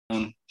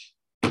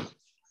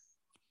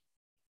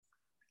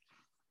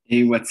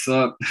Hey, what's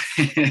up?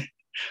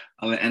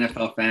 All the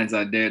NFL fans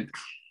out there. It's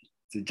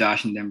the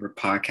Josh and Denver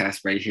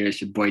podcast right here.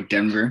 It's your boy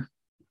Denver.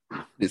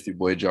 It's your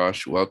boy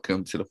Josh.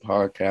 Welcome to the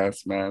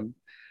podcast, man.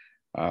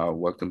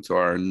 Welcome to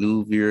our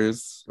new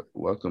viewers.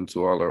 Welcome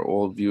to all our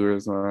old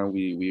viewers, man.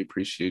 We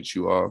appreciate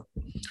you all.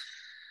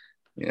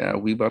 Yeah,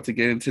 we about to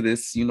get into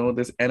this,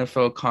 this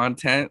NFL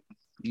content,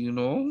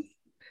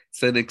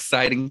 It's an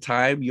exciting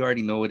time. You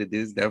already know what it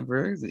is,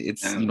 Denver.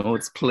 It's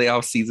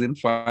playoff season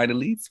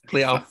finally. It's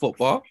playoff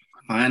football.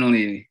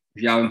 Finally,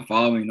 if y'all been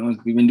following,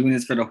 we've been doing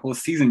this for the whole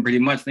season pretty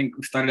much. I think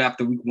we started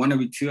after week 1 or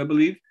week 2, I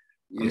believe.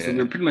 So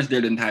we're pretty much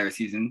there the entire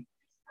season.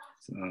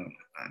 So,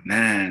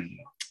 man,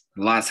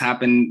 lots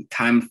happened.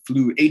 Time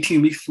flew.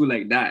 18 weeks flew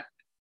like that.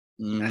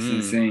 That's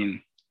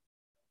insane.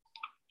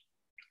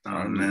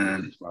 Time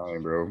really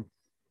flying, bro.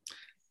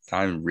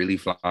 Time really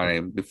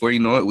flying. Before you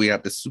know it, we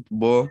have the Super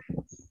Bowl.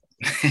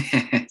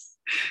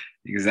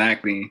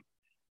 Exactly.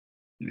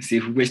 Let's see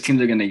which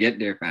teams are gonna get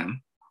there,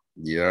 fam.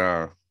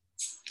 Yeah.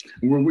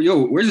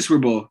 Where's the Super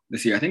Bowl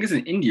this year? I think it's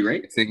in Indy,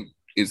 right? I think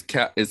it's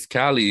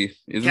Cali,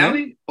 isn't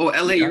Cali? it? Oh,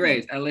 LA, you're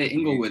right. It's LA,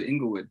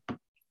 Inglewood.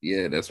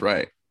 Yeah, that's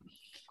right.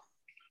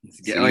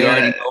 So you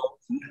already know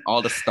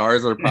all the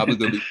stars are probably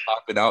gonna be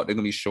popping out. They're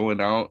gonna be showing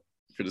out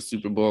for the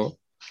Super Bowl.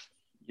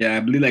 Yeah,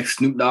 I believe like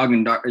Snoop Dogg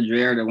and Dr.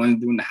 Dre are the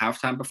ones doing the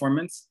halftime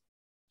performance.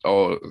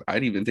 Oh, I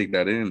didn't even take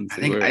that in. I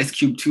think Ice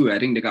Cube too. I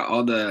think they got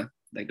all the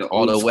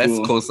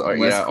West Coast art.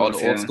 Yeah, all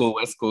the old school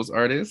West Coast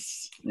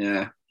artists.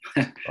 Yeah.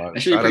 That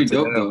should be pretty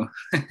dope though.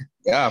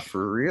 Yeah,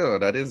 for real.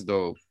 That is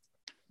dope.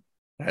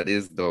 A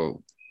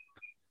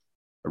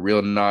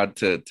real nod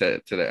to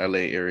the LA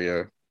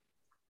area.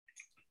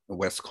 The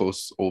West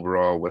Coast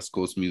overall, West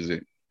Coast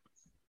music.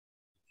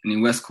 Any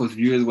West Coast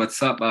viewers,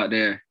 what's up out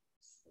there?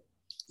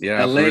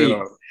 Yeah, LA.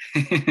 For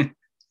real.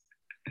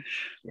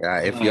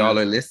 Yeah, if y'all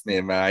are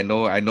listening, man,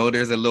 I know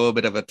there's a little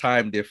bit of a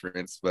time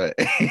difference, but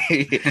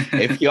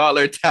if y'all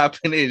are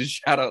tapping in,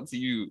 shout out to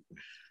you.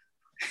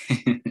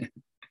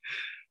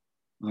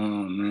 Oh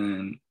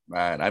man,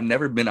 I've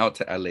never been out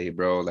to LA,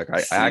 bro. Like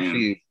I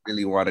actually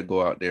really want to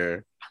go out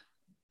there.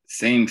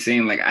 Same.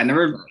 Like I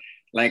never,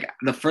 like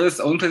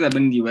the only place I've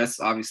been in the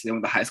US, obviously I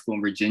went to high school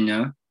in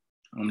Virginia,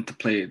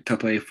 to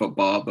play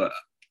football. But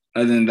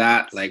other than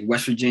that, like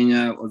West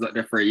Virginia, was out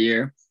there for a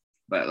year.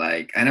 But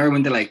like I never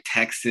went to like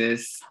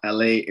Texas,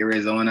 LA,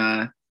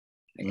 Arizona,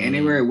 like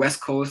anywhere West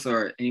Coast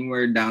or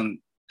anywhere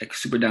down like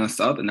super down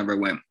south. I never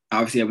went.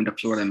 Obviously, I went to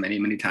Florida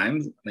many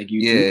times. Like you.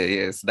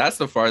 Yeah. So that's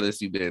the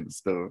farthest you've been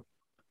still.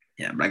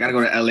 Yeah, but I gotta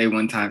go to LA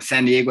one time.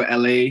 San Diego,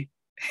 LA.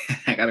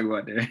 I gotta go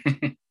out there.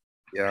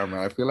 Yeah, man.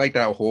 I feel like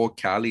that whole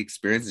Cali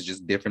experience is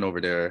just different over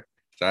there.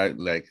 So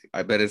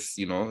I bet it's,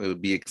 it would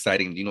be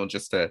exciting,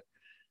 just to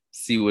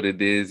see what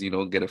it is,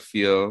 get a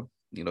feel,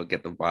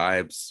 get the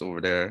vibes over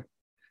there.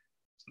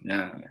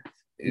 Yeah,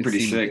 it's pretty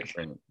sick.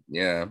 Different.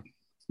 Yeah.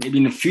 Maybe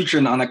in the future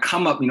and on a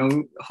come up,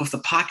 host a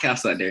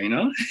podcast out there,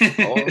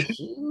 Oh,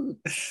 shoot.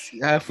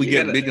 Yeah, if we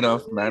get big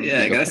enough, man.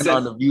 Yeah, depend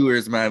on the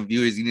viewers, man.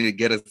 Viewers, you need to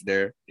get us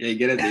there. Yeah,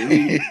 get us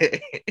there.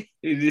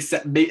 You just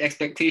set big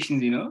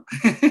expectations, Yeah,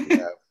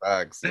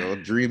 facts.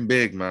 Dream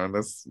big, man.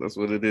 That's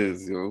what it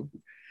is,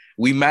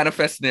 We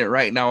manifesting it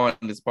right now on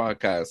this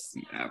podcast.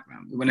 Yeah,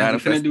 we're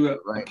gonna do a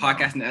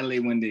podcast in LA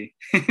one day.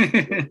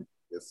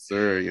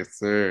 Yes,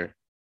 sir.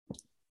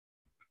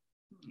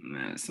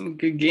 Man, some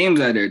good games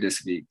out there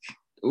this week.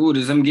 Oh,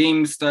 there's some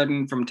games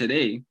starting from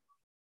today.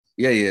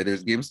 Yeah,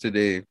 there's games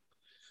today.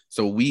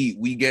 So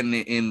we getting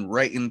it in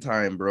right in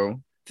time,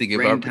 bro, to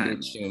give our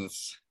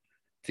predictions.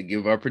 To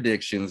give our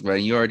predictions,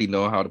 man. You already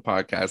know how the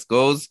podcast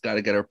goes. Got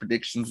to get our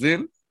predictions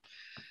in.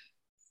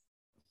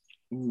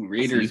 Ooh,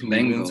 Raiders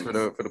Bengals for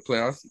the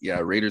playoffs.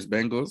 Yeah, Raiders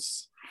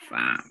Bengals.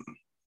 Fam.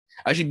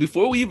 Actually,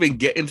 before we even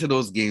get into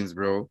those games,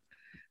 bro,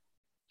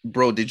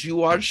 did you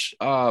watch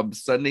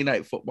Sunday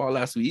Night Football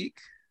last week?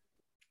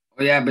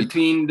 Oh yeah,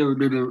 between the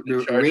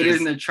Raiders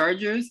and the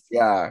Chargers.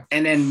 Yeah.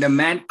 And then the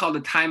man called a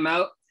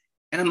timeout,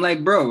 and I'm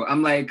like, bro,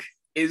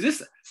 is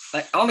this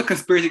like all the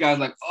conspiracy guys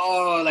like,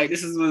 oh, like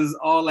was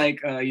all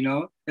like,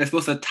 they're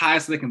supposed to tie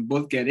so they can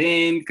both get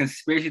in,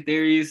 conspiracy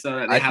theories. So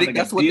that they I think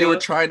that's what they were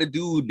trying to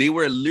do. They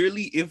were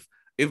literally,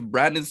 if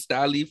Brandon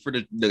Staley for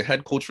the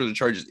head coach for the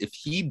Chargers, if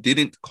he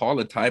didn't call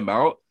a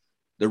timeout,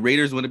 the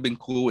Raiders would have been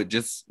cool with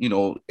just,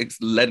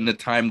 letting the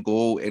time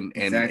go and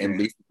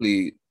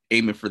basically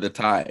aiming for the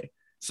tie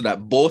so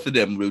that both of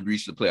them would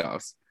reach the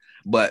playoffs.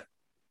 But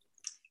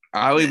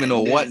I don't even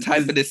know what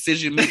type of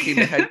decision making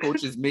the head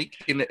coach is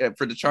making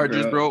for the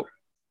Chargers, bro.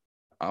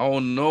 I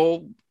don't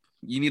know.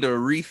 You need to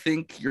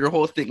rethink your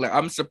whole thing. Like,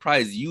 I'm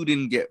surprised you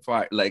didn't get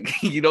fired. Like,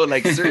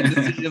 certain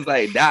decisions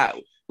like that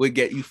would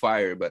get you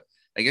fired. But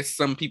I guess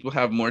some people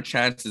have more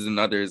chances than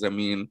others. I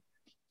mean,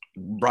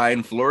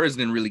 Brian Flores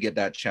didn't really get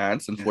that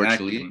chance,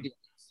 unfortunately. Exactly.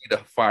 The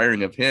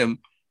firing of him,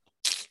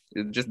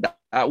 it just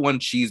that one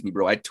cheesed me,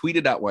 bro. I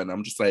tweeted that one.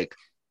 I'm just like,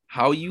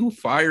 how you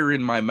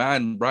firing my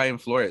man Brian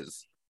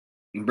Flores?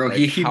 Bro,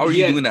 like, how are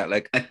you doing that?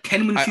 Like a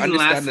 10-win season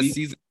last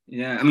year.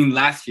 Yeah, I mean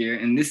last year,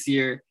 and this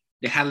year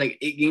they had like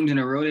 8 games in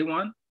a row they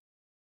won.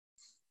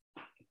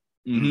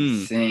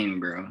 Insane,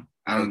 bro.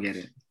 I don't get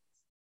it.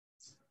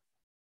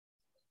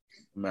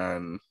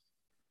 Man,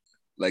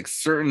 like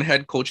certain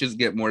head coaches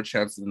get more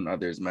chances than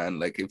others, man.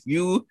 Like if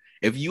you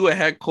a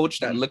head coach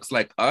that looks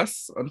like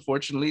us,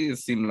 unfortunately, it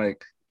seems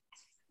like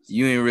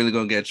you ain't really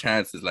gonna get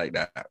chances like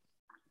that.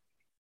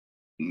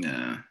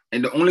 Yeah.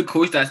 And the only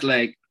coach that's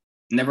like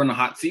never on the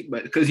hot seat,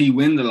 but because he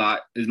wins a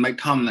lot, is Mike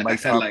Tomlin. Like Mike I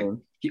said, Tomlin. Like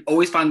he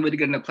always finds a way to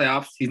get in the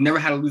playoffs. He's never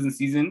had a losing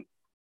season.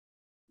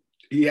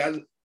 He has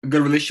a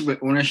good relationship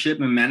with ownership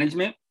and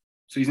management,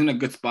 so he's in a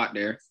good spot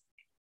there.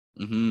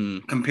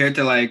 Compared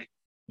to like,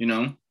 you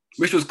know,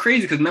 which was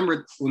crazy because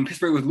remember when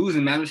Pittsburgh was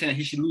losing, man was saying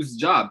he should lose his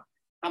job.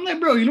 I'm like,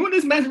 bro, you know what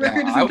this man's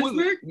record is in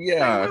Pittsburgh?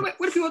 Yeah. Like,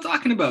 what are people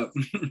talking about?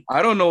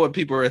 I don't know what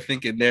people are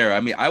thinking there. I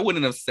mean, I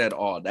wouldn't have said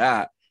all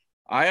that.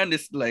 I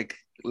understand,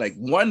 like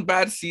one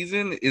bad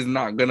season is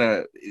not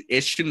gonna.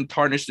 It shouldn't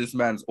tarnish this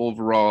man's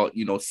overall,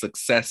 you know,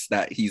 success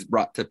that he's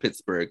brought to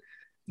Pittsburgh.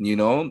 You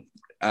know,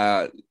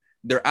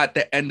 they're at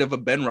the end of a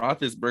Ben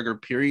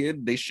Roethlisberger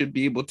period. They should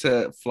be able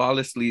to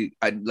flawlessly,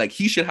 like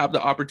he should have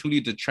the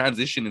opportunity to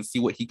transition and see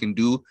what he can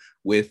do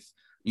with,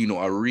 you know,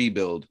 a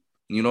rebuild.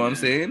 You know what I'm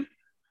saying?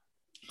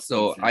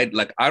 So I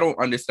don't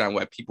understand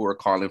why people are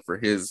calling for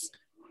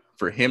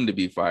him to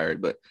be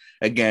fired. But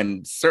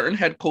again, certain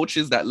head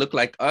coaches that look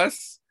like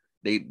us,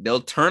 they'll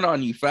turn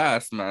on you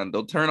fast, man.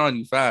 They'll turn on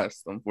you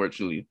fast,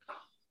 unfortunately.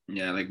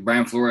 Yeah, like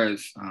Brian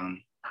Flores.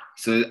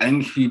 So I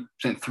think he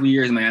spent 3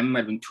 years in Miami, might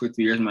have been 2 or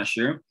 3 years, I'm not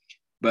sure.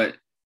 But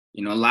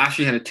you know, last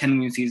year he had a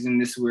 10-win season.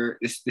 This year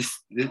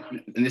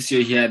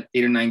he had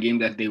 8 or 9 games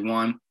that they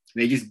won.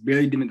 They just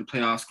barely didn't make the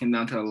playoffs. Came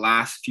down to the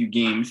last few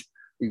games.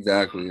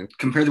 Exactly.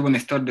 Compared to when they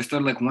started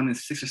like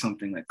 1-6 or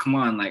something. Like, come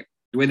on, like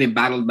the way they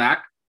battled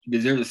back, he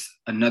deserves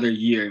another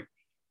year.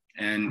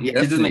 And it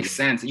doesn't make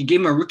sense. You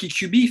gave him a rookie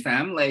QB,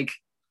 fam. Like,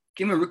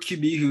 give him a rookie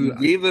QB who you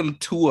gave him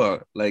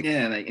Tua. Like,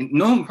 yeah, like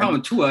no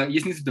problem with Tua. He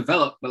just needs to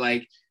develop. But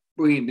like,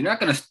 they're not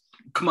gonna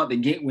come out the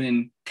gate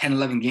winning 10,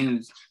 11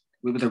 games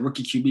with a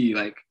rookie QB.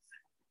 Like,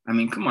 I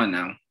mean, come on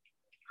now.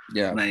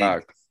 Yeah,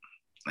 like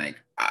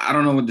I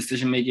don't know what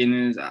decision making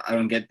is. I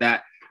don't get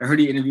that. I heard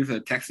he interviewed for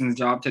the Texans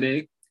job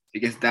today. He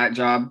gets that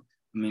job.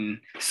 I mean,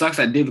 it sucks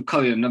that David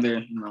Culley, another,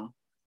 you know,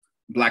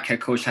 black head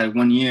coach, had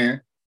 1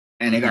 year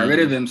and they got rid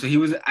of him. So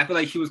I feel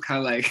like he was kind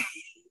of like,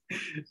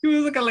 he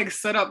was looking like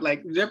set up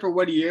like there for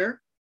 1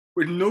 year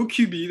with no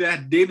QB. That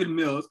had David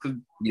Mills. Cause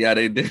yeah,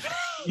 they did.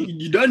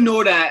 You don't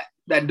know that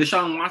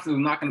Deshaun Watson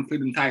was not going to play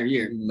the entire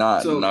year.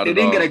 Not they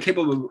didn't get a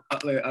capable,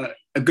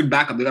 a good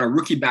backup. They got a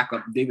rookie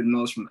backup, David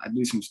Mills from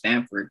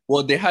Stanford.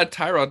 Well, they had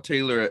Tyrod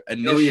Taylor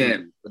initially. Oh, yeah.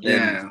 But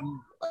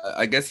then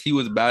I guess he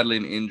was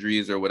battling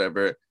injuries or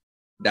whatever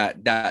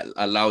that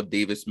allowed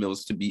Davis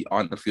Mills to be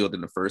on the field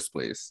in the first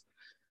place.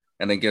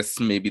 And I guess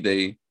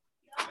maybe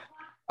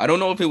I don't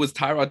know if it was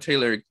Tyrod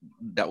Taylor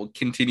that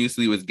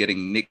continuously was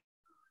getting nicked,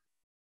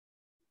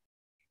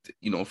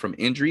 you know, from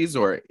injuries,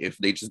 or if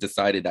they just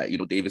decided that, you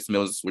know, Davis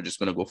Mills were just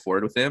going to go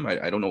forward with him.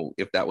 I don't know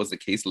if that was the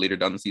case later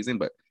down the season,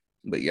 but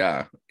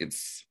yeah,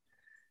 it's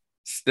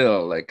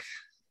still like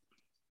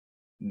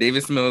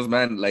Davis Mills,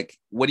 man, like,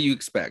 what do you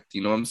expect?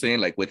 You know what I'm saying?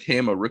 Like with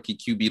him, a rookie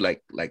QB,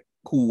 like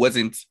who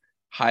wasn't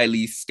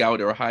highly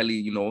scouted or highly,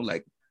 you know,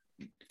 like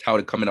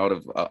touted coming out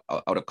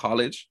of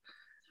college,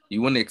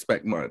 you wouldn't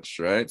expect much,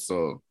 right?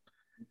 So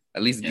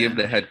at least give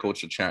the head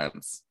coach a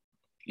chance.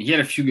 He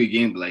had a few good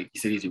games, but like he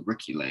said, he's a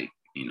rookie, like,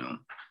 you know,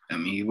 I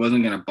mean, he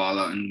wasn't gonna ball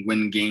out and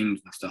win games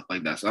and stuff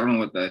like that. So I don't know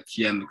what the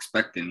GM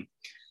expecting,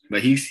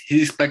 but he's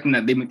expecting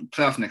that they make the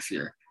playoffs next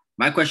year.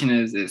 My question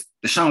is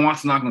Deshaun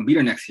Watson not gonna be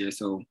there next year?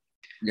 So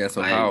yeah,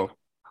 so like,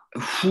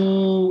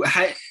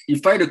 you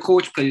fired a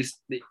coach because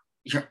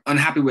you're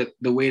unhappy with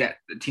the way that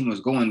the team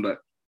was going, but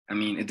I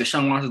mean, if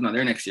Deshaun Watson's not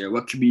there next year,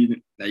 what could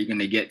be that you're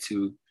gonna get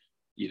to,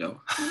 you know,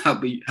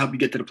 help you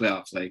get to the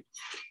playoffs? Like,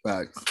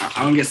 I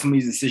don't get some of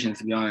these decisions,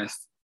 to be honest.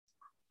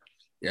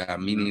 Yeah,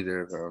 me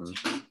neither.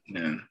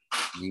 Yeah,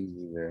 me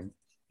neither.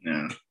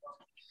 Yeah,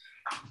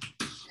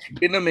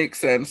 it doesn't make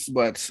sense,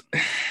 but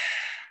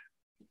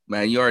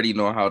man, you already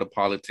know how the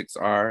politics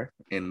are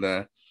in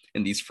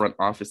these front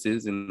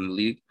offices in the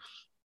league.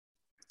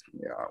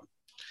 Yeah.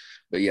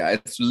 But yeah,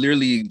 it's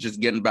literally just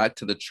getting back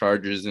to the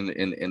Chargers in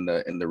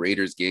the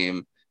Raiders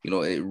game. You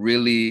know, it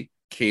really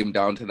came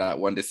down to that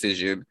one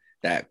decision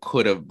that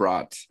could have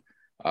brought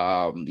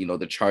you know,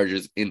 the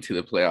Chargers into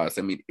the playoffs.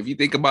 I mean, if you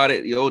think about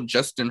it,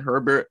 Justin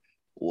Herbert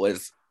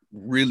was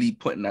really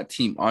putting that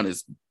team on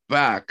his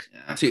back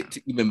to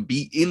even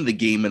be in the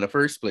game in the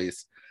first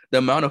place. The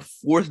amount of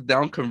 4th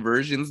down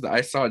conversions that I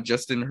saw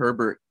Justin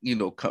Herbert, you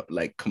know,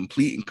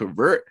 complete and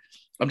convert,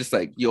 I'm just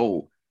like,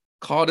 yo,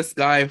 call this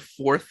guy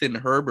 4th and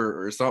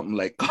Herbert or something,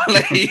 like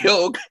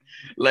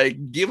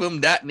give him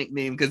that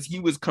nickname, because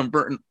he was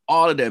converting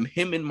all of them,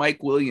 him and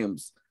Mike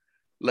Williams.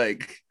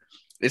 Like,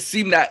 it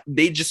seemed that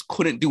they just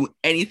couldn't do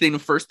anything the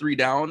first 3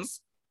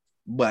 downs,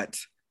 but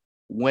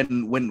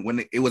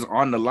when it was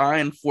on the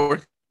line,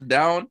 4th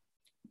down,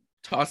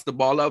 toss the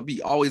ball up.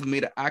 He always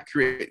made an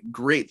accurate,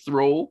 great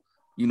throw.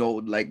 You know,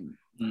 like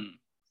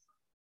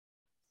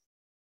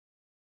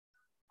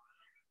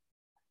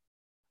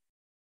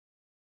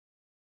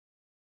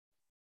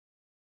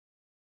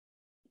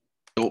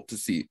dope to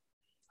see.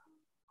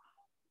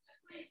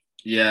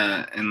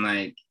 Yeah, and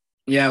like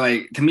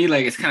to me,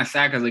 like it's kind of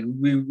sad because like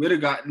we would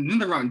have got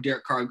nothing wrong.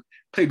 Derek Carr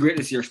played great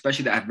this year,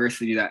 especially the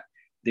adversity that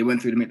they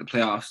went through to make the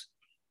playoffs.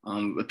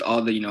 With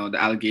all the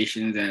the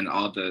allegations and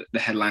all the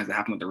headlines that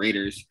happened with the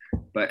Raiders.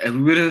 But if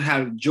we would have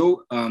had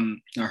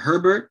Justin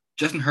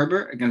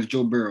Herbert against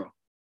Joe Burrow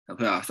in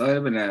the playoffs, that would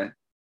have been a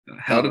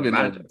hell of a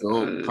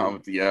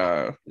matchup.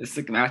 Yeah. A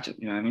sick matchup,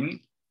 you know what I mean?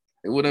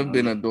 It would have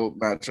been a dope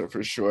matchup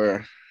for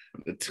sure.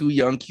 The two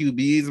young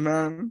QBs,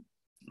 man,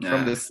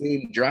 from the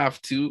same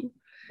draft too.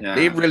 Yeah.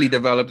 They've really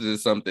developed into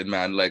something,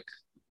 man. Like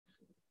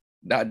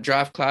that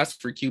draft class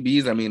for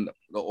QBs, I mean,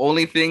 the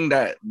only thing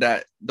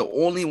the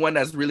only one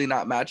that's really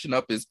not matching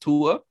up is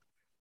Tua,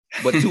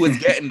 but Tua's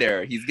getting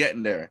there. He's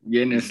getting there.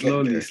 Getting there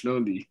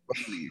slowly.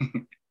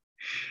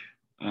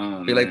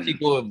 I feel like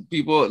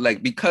people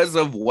like because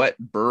of what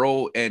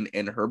Burrow and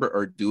Herbert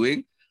are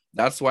doing,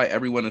 that's why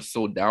everyone is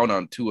so down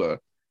on Tua.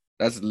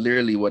 That's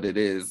literally what it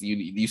is.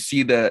 You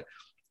see the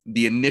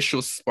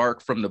initial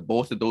spark from the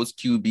both of those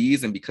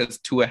QBs, and because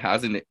Tua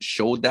hasn't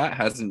showed that,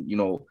 hasn't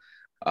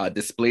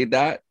displayed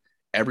that,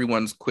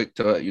 everyone's quick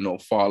to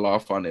fall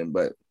off on him.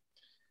 But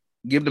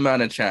give the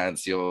man a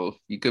chance, yo.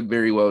 He could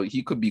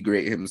be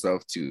great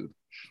himself too.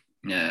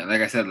 Yeah,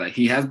 like I said, like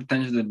he has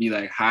potential to be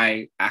like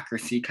high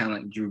accuracy, kind of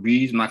like Drew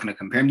Brees. I'm not gonna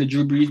compare him to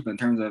Drew Brees, but in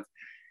terms of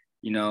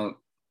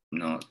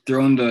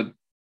throwing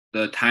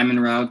the timing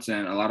routes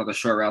and a lot of the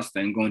short routes,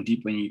 then going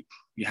deep when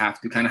you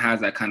have to, kind of has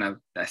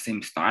that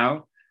same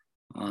style.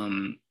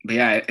 But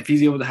yeah, if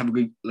he's able to have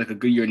a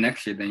good year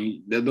next year,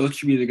 then those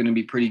QBs are going to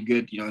be pretty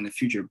good, in the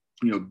future.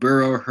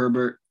 Burrow,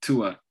 Herbert,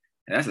 Tua,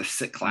 that's a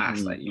sick class.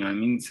 Mm-hmm. Like, you know what I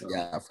mean? So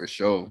yeah, for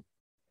sure.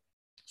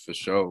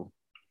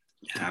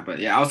 Yeah, but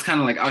yeah, I was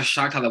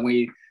shocked how the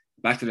way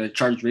back to the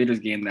Chargers Raiders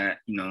game that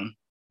man,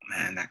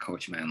 that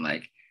coach, man,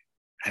 like,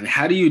 I mean,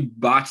 how do you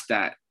botch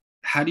that?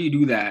 How do you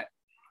do that?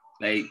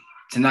 Like,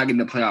 to not get in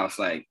the playoffs?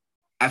 Like,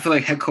 I feel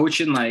like head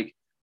coaching, like,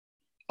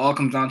 all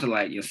comes down to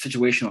like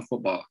situational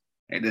football.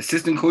 Like, the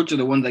assistant coach are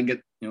the ones that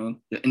get the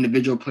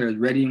individual players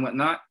ready and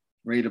whatnot,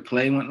 ready to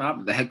play and whatnot.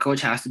 But the head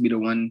coach has to be the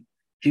one.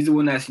 He's the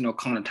one that's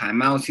calling the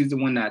timeouts. He's the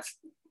one that's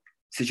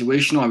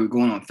situational. Are we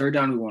going on third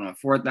down? Are we going on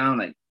fourth down?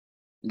 Like,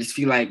 I just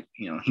feel like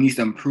he needs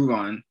to improve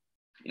on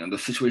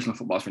those situational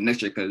footballs for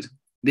next year, because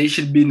they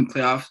should be in the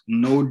playoffs,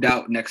 no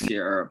doubt, next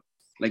year. Or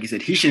like you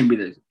said, he shouldn't be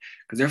there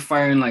because they're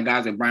firing like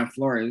guys like Brian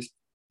Flores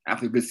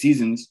after good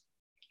seasons.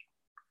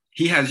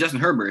 He has Justin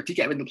Herbert. If he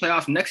can't make the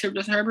playoffs next year,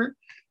 Justin Herbert,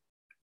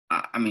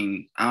 I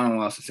mean, I don't know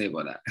what else to say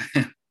about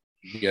that.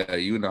 Yeah,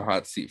 you in the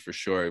hot seat for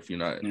sure if you're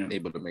not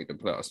able to make the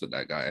playoffs with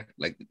that guy.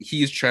 Like,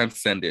 he's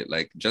transcended.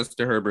 Like,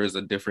 Justin Herbert is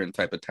a different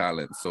type of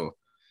talent. So,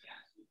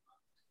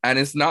 and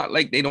it's not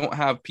like they don't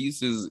have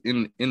pieces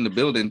in the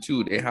building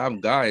too. They have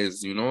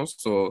guys,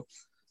 So,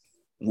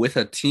 with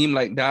a team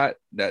like that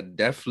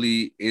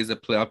definitely is a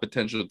playoff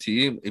potential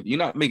team. If you're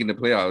not making the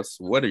playoffs,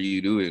 what are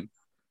you doing?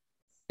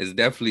 It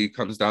definitely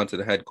comes down to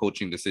the head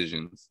coaching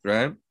decisions,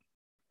 right?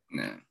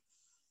 Yeah.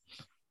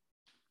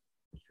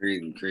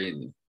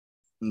 Crazy.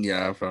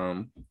 Yeah,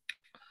 fam.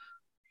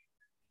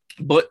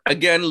 But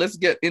again, let's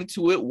get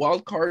into it.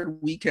 Wild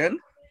card weekend.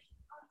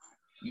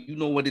 You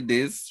know what it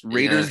is.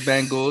 Raiders, yes.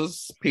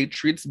 Bengals,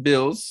 Patriots,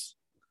 Bills,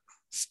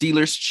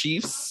 Steelers,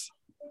 Chiefs,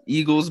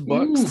 Eagles,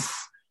 Bucks,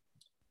 Oof.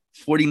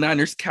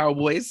 49ers,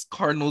 Cowboys,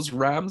 Cardinals,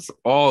 Rams,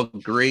 all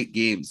great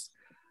games.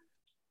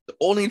 The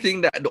only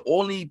game that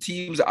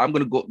I'm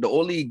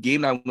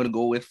going to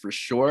go with for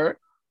sure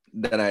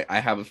that I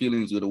have a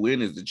feeling is going to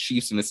win is the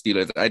Chiefs and the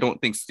Steelers. I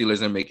don't think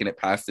Steelers are making it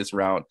past this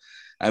round.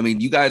 I mean,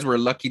 you guys were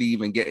lucky to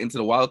even get into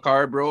the wild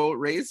card, bro,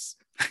 race.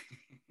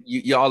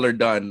 Y'all are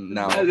done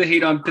now. There's a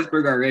hate on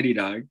Pittsburgh already,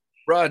 dog.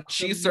 Bro,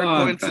 Chiefs are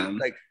going to,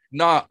 like,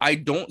 I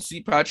don't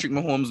see Patrick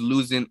Mahomes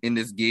losing in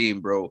this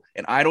game, bro.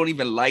 And I don't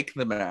even like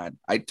the man.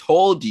 I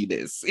told you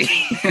this.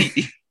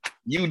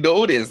 You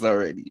know this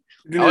already.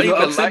 You think there's no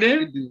upset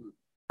there?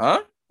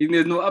 Huh? You think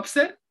there's no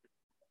upset?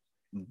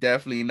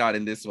 Definitely not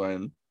in this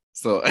one.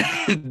 So,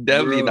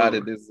 definitely not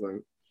in this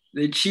one.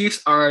 The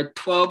Chiefs are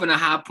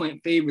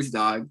 12.5-point favorites,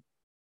 dog.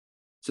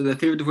 So they're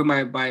favored to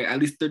win by at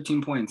least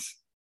 13 points.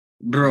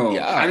 Bro,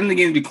 yeah. I think the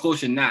game will be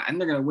closer than that. I think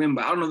they're going to win,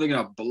 but I don't know if they're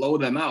going to blow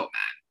them out,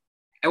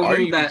 man. Are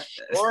you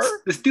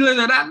sure? The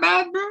Steelers are that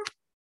bad, bro?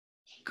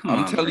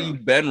 I'm telling you,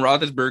 Ben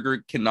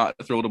Roethlisberger cannot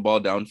throw the ball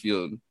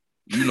downfield.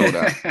 You know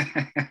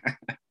that.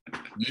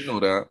 You know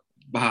that.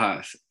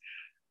 Boss.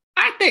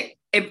 I think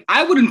if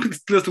I wouldn't pick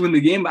Steelers to win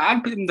the game, but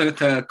I'd pick them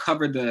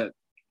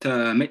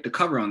to make the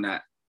cover on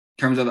that.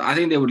 In terms of, I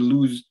think they would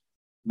lose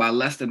by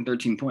less than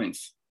 13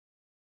 points.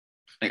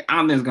 Like, I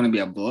don't think it's going to be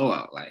a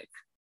blowout. Like,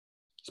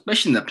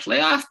 especially in the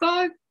playoffs,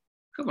 dog.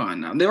 Come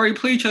on now. They already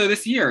played each other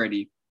this year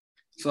already.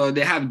 So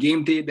they have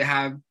game tape. They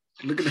have,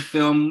 look at the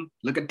film,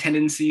 look at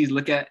tendencies,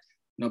 look at,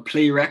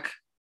 play rec,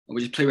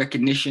 which is play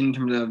recognition in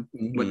terms of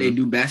what they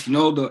do best.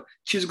 The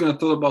Chiefs are going to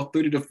throw the ball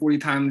 30 to 40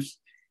 times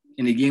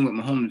in a game with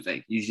Mahomes.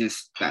 Like, he's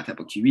just that type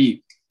of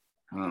QB.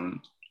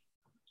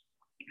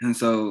 And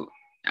so,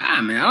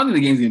 man, I don't think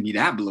the game's going to be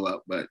that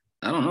blowout, but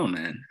I don't know,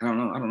 man. I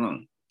don't know.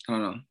 I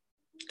don't know.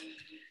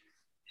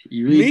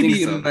 You really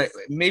think so?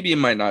 Maybe it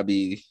might not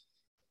be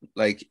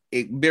like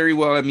it very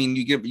well. I mean,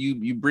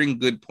 you bring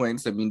good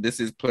points. I mean, this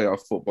is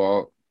playoff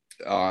football.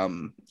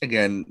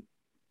 Again,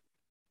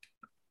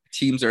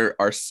 teams are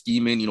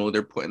scheming,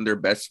 they're putting their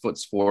best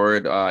foots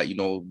forward,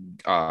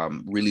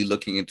 really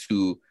looking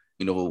into,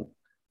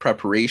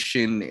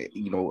 preparation,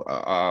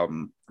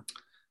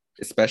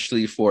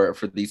 especially for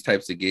these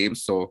types of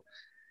games. So,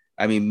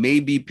 I mean,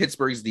 maybe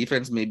Pittsburgh's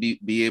defense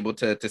be able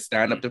to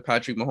stand up to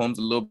Patrick Mahomes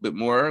a little bit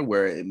more,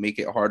 where it make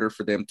it harder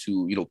for them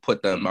to,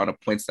 put the amount of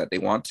points that they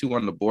want to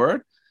on the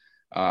board.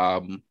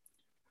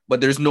 But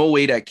there's no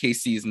way that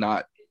KC is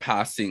not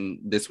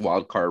passing this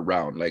wild card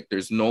round. Like,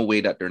 there's no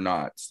way that they're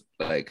not.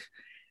 Like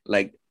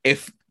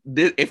if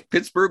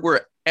Pittsburgh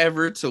were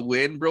ever to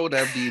win, bro,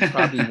 that'd be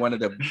probably one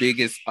of the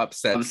biggest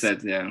upsets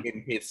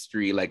in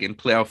history, like in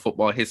playoff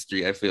football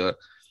history. I feel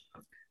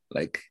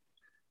like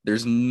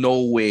there's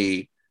no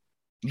way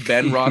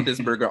Ben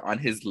Roethlisberger on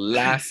his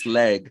last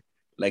leg,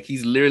 like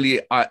he's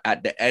literally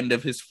at the end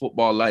of his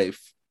football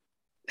life,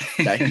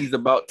 that he's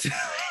about to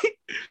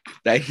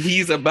like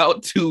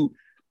outduel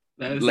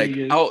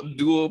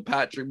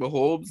Patrick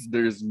Mahomes.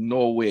 There's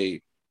no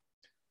way.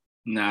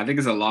 Nah, I think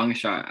it's a long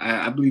shot.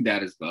 I believe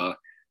that as well.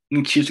 I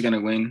think Chiefs are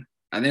gonna win.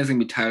 I think it's gonna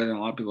be tighter than a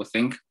lot of people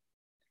think.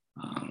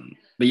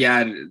 But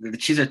yeah, the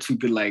Chiefs are too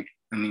good. Like,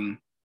 I mean,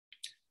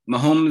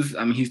 Mahomes,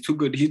 I mean, he's too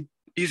good.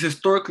 He's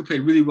historically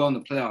played really well in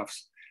the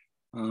playoffs.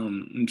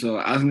 And so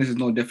I think this is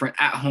no different.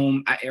 At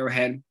home, at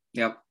Arrowhead,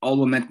 they have all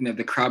the momentum, they have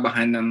the crowd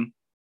behind them.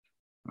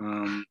 You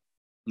know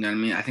what I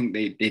mean? I think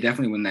they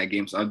definitely win that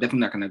game. So I'm definitely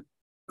not gonna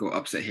go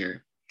upset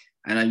here.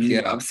 And I'm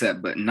usually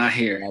upset, but not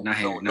here. Not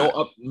here.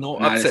 No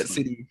upset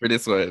city for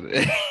this one.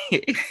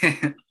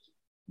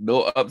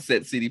 No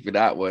upset city for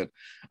that one.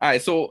 All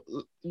right, so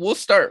we'll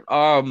start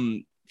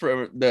from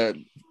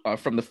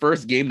the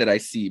first game that I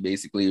see,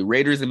 basically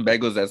Raiders and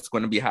Bengals. That's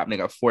going to be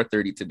happening at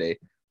 4:30 today.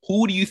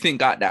 Who do you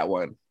think got that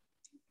one?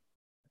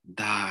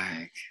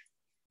 Dog.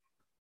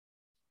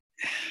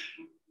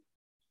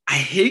 I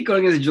hate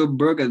going against Joe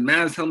Burrow.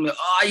 Man's telling me,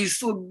 "Oh, he's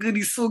so good.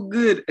 He's so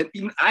good," and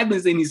even I've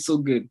been saying he's so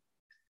good.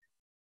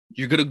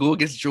 You're gonna go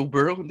against Joe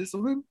Burrow in this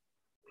one,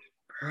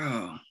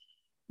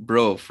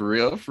 bro? For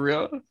real.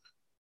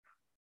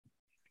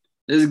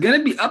 There's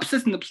gonna be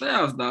upsets in the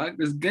playoffs, dog.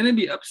 There's gonna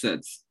be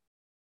upsets.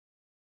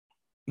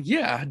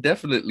 Yeah,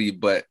 definitely.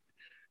 But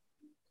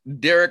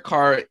Derek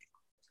Carr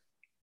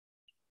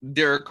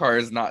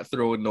is not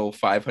throwing no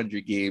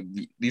 500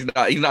 game. He's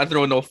not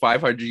throwing no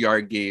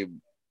 500-yard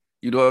game.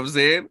 You know what I'm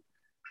saying?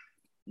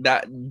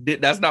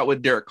 That's not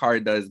what Derek Carr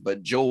does,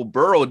 but Joe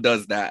Burrow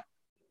does that.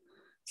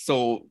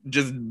 So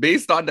just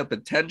based on the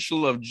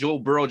potential of Joe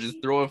Burrow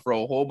just throwing for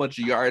a whole bunch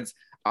of yards,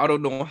 I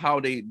don't know how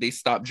they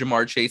stop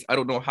Jamar Chase. I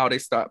don't know how they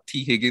stop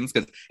T. Higgins,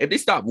 because if they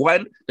stop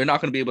one, they're not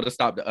going to be able to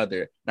stop the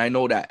other. And I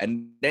know that.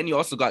 And then you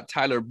also got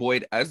Tyler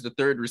Boyd as the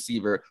third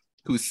receiver,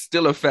 who's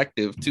still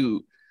effective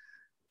too.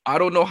 I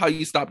don't know how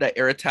you stop that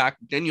air attack.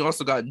 Then you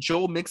also got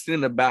Joe Mixon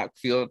in the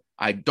backfield.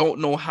 I don't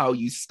know how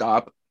you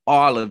stop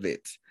all of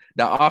it.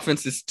 The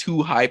offense is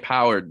too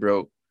high-powered,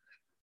 bro.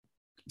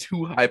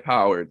 Too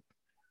high-powered.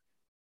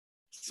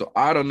 So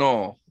I don't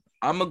know.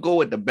 I'm going to go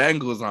with the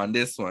Bengals on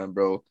this one,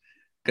 bro.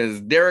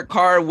 Because Derek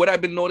Carr, what I've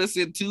been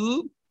noticing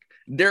too,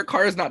 Derek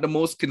Carr is not the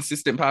most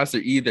consistent passer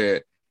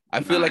either.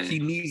 I feel like he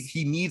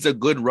needs a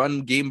good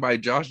run game by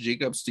Josh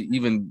Jacobs to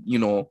even,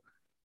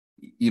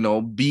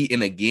 be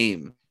in a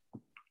game.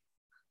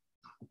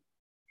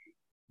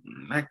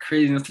 Am I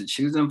crazy enough to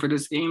choose them for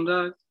this game,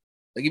 dog?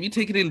 Like, if you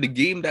take it in the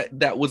game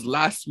that was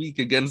last week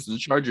against the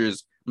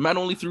Chargers, man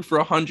only threw for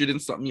 100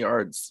 and something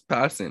yards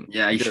passing.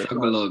 Yeah, he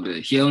struggled a little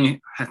bit. He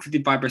only had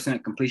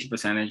 55% completion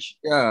percentage.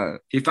 Yeah.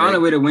 He found a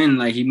way to win.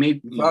 Like, he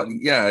made...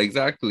 yeah,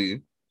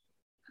 exactly.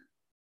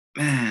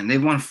 Man, they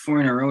won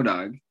 4 in a row,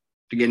 dog,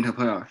 to get into the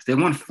playoffs. They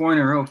won 4 in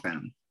a row,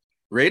 fam.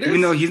 Raiders?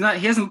 Even though he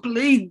hasn't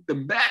played the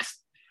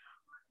best.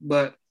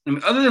 But, I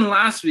mean, other than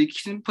last week,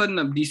 he's been putting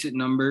up decent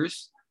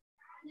numbers.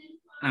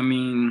 I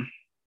mean...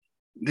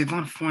 They've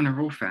won 4 in a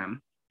row,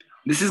 fam.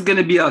 This is going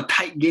to be a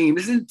tight game.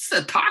 This is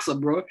a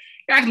toss-up, bro.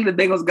 Actually, the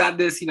Bengals got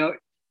this, no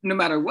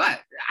matter what.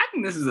 I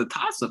think this is a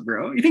toss-up,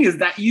 bro. You think it's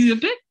that easy to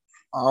pick?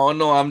 I don't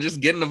know. I'm just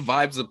getting the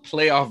vibes of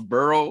playoff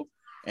Burrow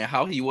and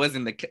how he was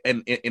in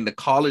the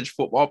college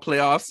football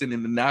playoffs and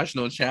in the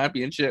national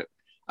championship.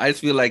 I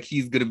just feel like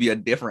he's going to be a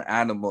different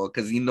animal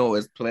because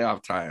it's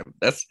playoff time.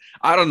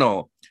 I don't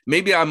know.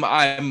 Maybe I'm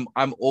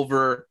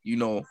over,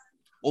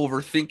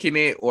 overthinking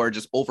it or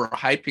just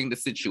overhyping the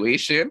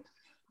situation.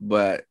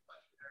 But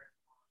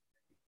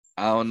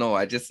I don't know.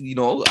 I just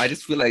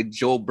feel like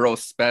Joe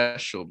Burrow's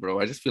special, bro.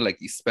 I just feel like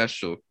he's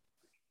special.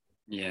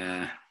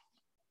 Yeah.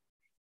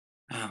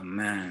 Oh,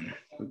 man.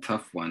 A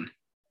tough one.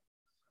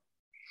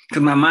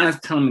 Because my mind is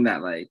telling me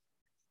that, like,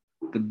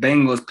 the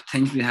Bengals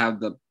potentially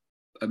have the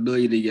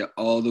ability to get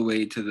all the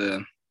way to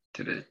the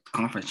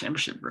conference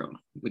championship, bro,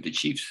 with the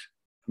Chiefs.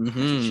 Mm-hmm.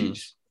 The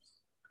Chiefs.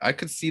 I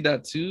could see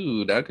that,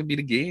 too. That could be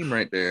the game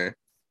right there.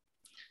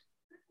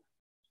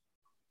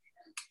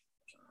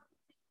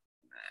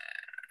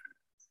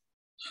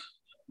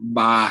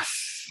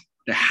 Boss.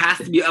 There has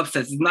to be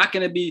upsets. It's not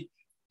gonna be,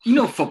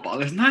 football.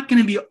 There's not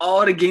gonna be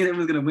all the games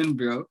everyone's gonna win,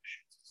 bro.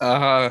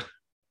 I'm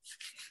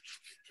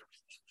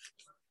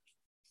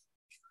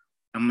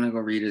gonna go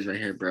Raiders right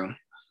here, bro.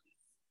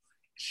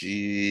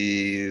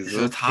 Jeez. It's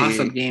a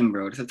toss-up game,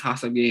 bro. It's a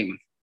toss-up game.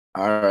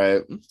 All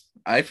right.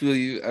 I feel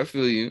you. The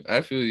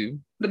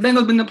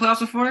Bengals been in the playoffs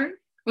before?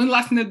 When the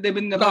last time they've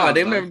been in the playoffs? No,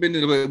 they've never been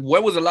in the.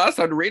 When was the last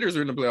time the Raiders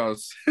were in the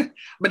playoffs?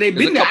 But they've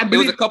been there. It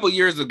was a couple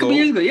years ago.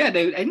 Yeah. I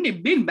think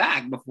they've been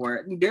back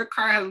before. Derek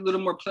Carr has a little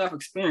more playoff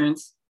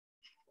experience.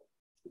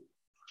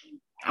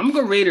 I'm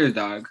gonna go Raiders,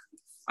 dog.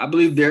 I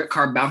believe Derek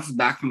Carr bounces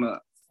back from a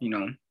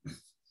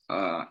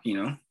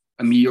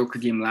mediocre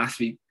game last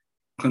week.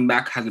 Coming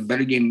back, has a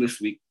better game this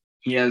week.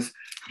 He's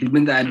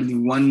been to, I believe,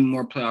 one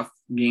more playoff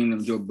game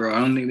than Joe Burrow. I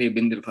don't think they've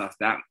been to the playoffs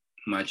that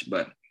much,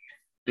 but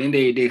then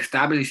they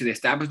established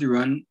the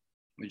run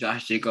with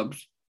Josh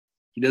Jacobs.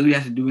 He does what he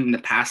has to do in the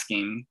pass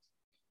game.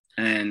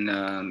 And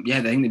I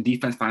think the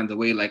defense finds a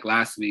way like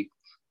last week.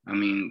 I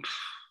mean,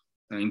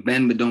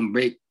 bend but don't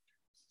break.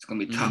 It's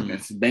gonna be tough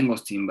against the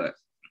Bengals team, but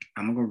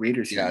I'm gonna go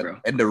Raiders here, bro.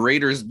 And the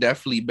Raiders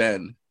definitely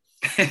bend.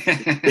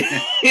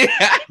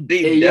 Raiders,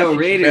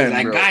 bend,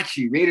 I got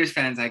you. Raiders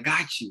fans, I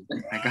got you.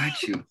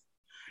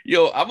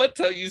 Yo, I'm gonna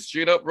tell you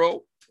straight up,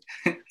 bro.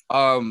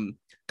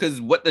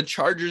 Because what the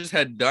Chargers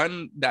had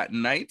done that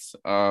night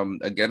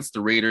against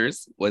the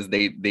Raiders was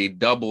they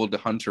doubled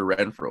Hunter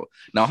Renfrow.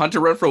 Now Hunter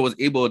Renfrow was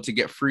able to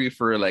get free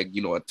for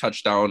a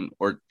touchdown,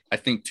 or I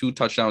think 2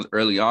 touchdowns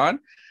early on,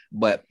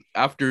 but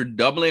after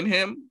doubling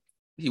him,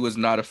 he was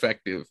not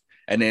effective.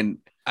 And then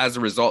as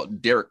a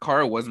result, Derek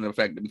Carr wasn't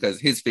effective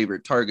because his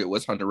favorite target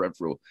was Hunter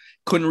Renfrow.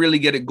 Couldn't really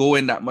get it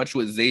going that much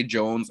with Zay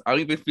Jones. I don't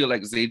even feel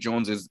like Zay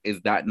Jones is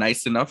that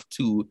nice enough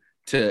to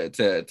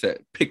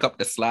pick up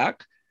the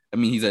slack. I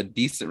mean, he's a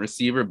decent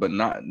receiver, but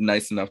not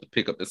nice enough to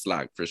pick up the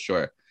slack for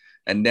sure.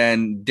 And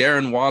then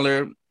Darren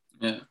Waller,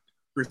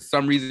 for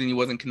some reason, he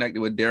wasn't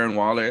connected with Darren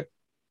Waller.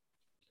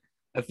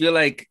 I feel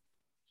like,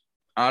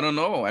 I don't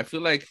know. I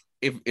feel like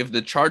if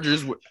the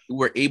Chargers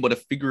were able to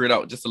figure it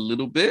out just a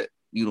little bit,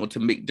 to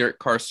make Derek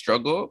Carr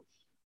struggle,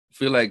 I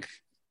feel like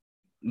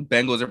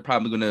Bengals are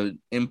probably going to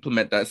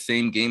implement that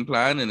same game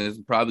plan, and it's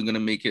probably going to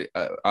make it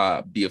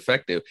be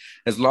effective.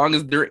 As long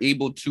as they're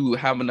able to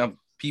have enough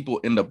people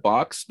in the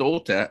box, though,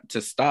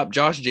 to stop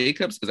Josh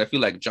Jacobs, because I feel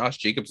like Josh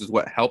Jacobs is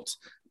what helped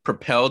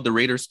propel the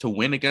Raiders to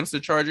win against the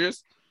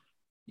Chargers.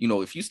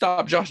 If you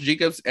stop Josh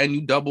Jacobs and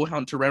you double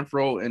Hunter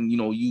Renfrow and,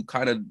 you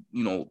kind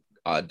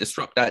of,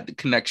 disrupt that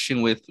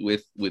connection with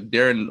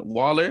Darren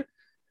Waller,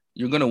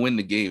 you're going to win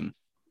the game.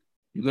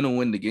 You're going to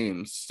win the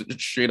game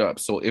straight up.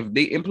 So if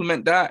they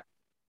implement that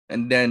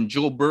and then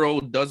Joe Burrow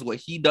does what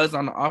he does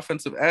on the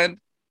offensive end,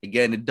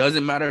 again, it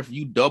doesn't matter if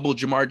you double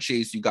Jamar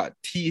Chase. You got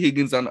T.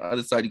 Higgins on the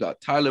other side. You got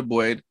Tyler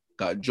Boyd,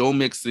 got Joe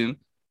Mixon.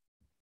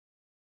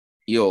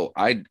 Yo,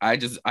 I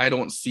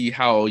don't see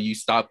how you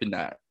stopping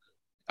that.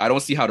 I don't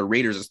see how the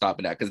Raiders are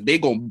stopping that because they're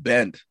going to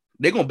bend.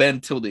 They're going to bend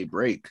until they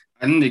break.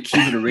 I think the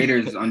key for the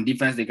Raiders on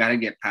defense, they got to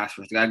get pass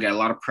rush. They got to get a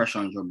lot of pressure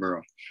on Joe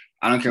Burrow.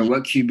 I don't care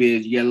what QB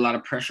is. You get a lot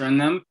of pressure on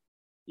them.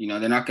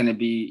 They're not going to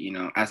be,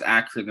 as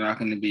accurate. They're not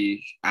going to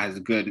be as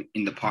good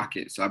in the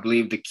pocket. So I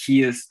believe the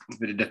key is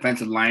for the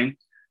defensive line,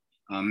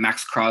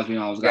 Max Crosby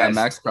and all those guys.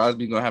 Yeah, Max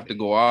Crosby going to have to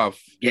go off.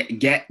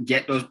 Get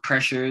those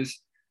pressures,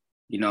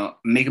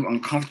 make him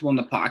uncomfortable in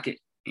the pocket,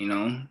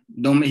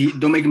 Don't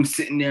make him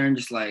sitting there and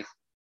just like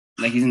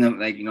he's in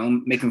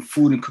the, making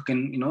food and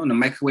cooking, in the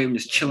microwave and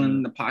just chilling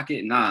in the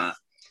pocket. Nah,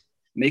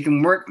 make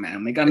him work,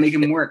 man. They got to make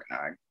him work.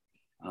 So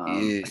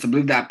I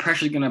believe that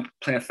pressure is going to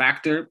play a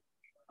factor.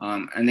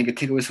 And they could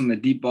take away some of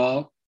the deep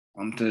ball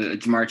to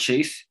Jamar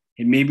Chase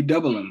and maybe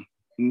double him.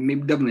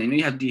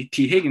 You have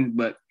T. Higgins,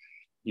 but,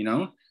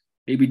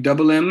 maybe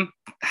double him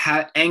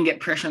and get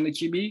pressure on the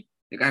QB.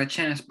 They got a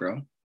chance,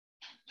 bro.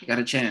 They got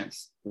a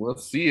chance. We'll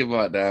see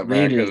about that,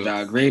 man. Raiders,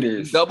 dog.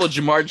 Raiders. Double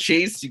Jamar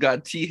Chase. You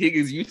got T.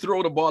 Higgins. You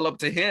throw the ball up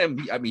to him.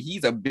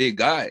 He's a big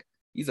guy.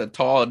 He's a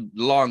tall,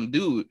 long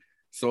dude.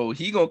 So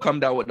he going to come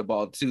down with the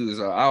ball, too.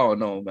 So I don't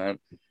know, man.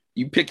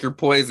 You pick your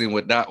poison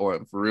with that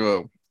one, for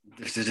real.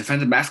 The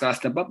defensive backs got to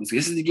step up. This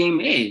is the game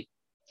A.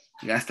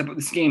 You got to step up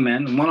this game,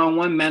 man.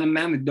 One-on-one,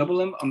 man-to-man, we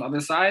double him on the other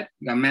side.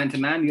 You got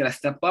man-to-man. You got to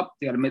step up.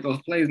 You got to make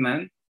those plays,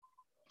 man.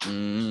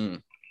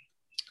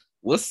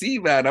 We'll see,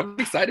 man. I'm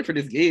excited for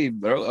this game,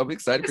 bro. I'm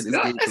excited for this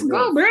game. Let's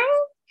go, bro.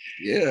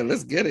 Yeah,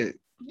 let's get it.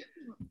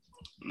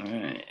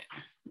 All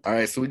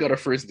right, so we got our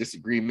first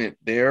disagreement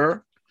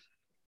there.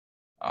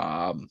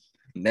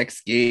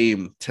 Next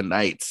game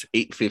tonight,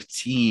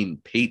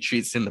 8:15,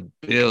 Patriots and the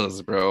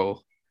Bills, bro.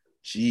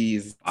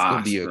 Jeez, it's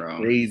gonna be a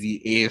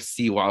crazy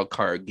AFC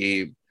wildcard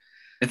game.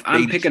 If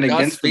I'm picking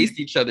against, faced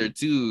each other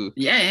too.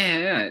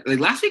 Yeah. Like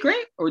last week,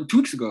 right? Or 2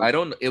 weeks ago? I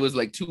don't. It was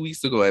like 2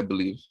 weeks ago, I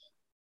believe.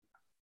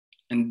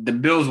 And the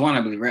Bills won,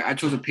 I believe, right? I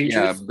chose the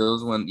Patriots. Yeah,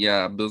 Bills won.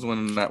 Yeah, Bills won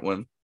in that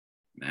one.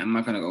 Man, I'm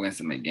not gonna go against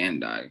them again,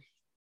 dog.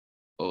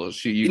 Oh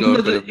shit, you go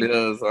for the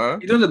Bills, huh?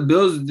 The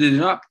Bills did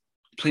not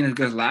play as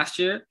good as last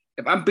year.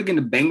 If I'm picking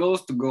the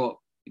Bengals to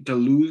go to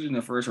lose in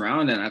the first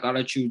round, and I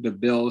gotta choose the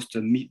Bills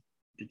to meet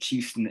the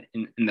Chiefs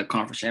in the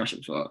conference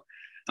championship. So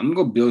I'm gonna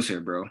go Bills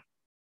here, bro.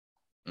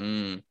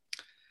 Mm.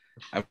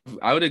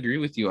 I would agree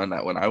with you on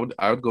that one. I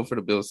would go for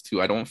the Bills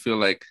too. I don't feel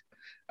like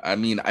I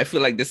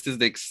feel like this is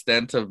the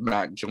extent of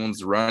Mac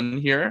Jones' run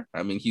here.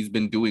 I mean, he's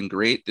been doing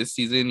great this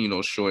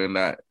season, showing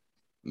that,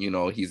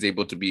 he's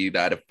able to be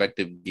that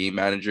effective game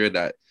manager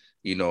that,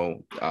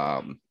 Bill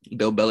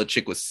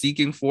Belichick was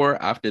seeking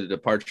for after the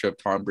departure of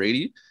Tom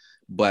Brady.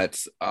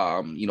 But,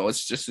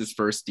 it's just his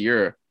first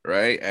year,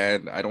 right?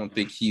 And I don't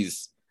think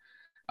he's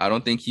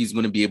going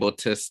to be able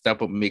to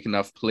step up and make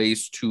enough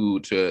plays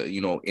to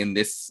in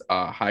this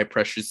high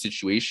pressure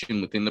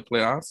situation within the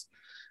playoffs.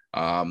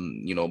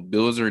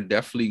 Bills are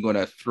definitely going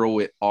to throw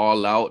it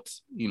all out.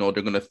 They're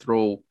going to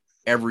throw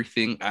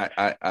everything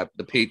at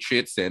the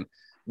Patriots. And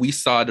we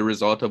saw the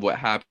result of what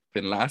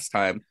happened last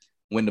time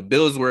when the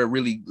Bills were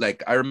really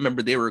I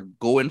remember they were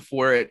going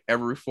for it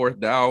every fourth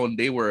down.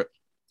 They were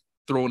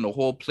throwing the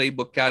whole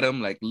playbook at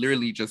him,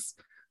 literally just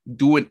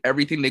doing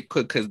everything they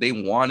could because they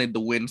wanted to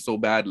win so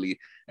badly.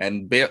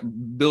 And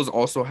Bills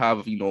also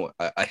have,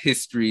 a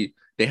history.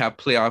 They have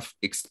playoff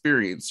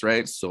experience,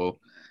 right? So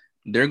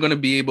they're going to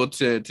be able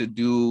to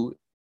do,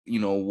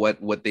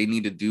 what they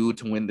need to do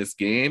to win this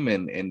game.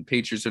 And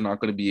Patriots are not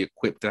going to be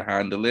equipped to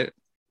handle it.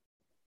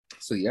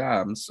 So,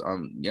 yeah, it's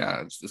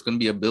going to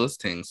be a Bills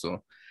thing.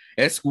 So,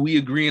 we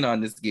agreeing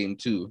on this game,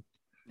 too.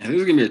 I think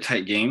it's going to be a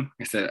tight game.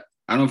 Like I said,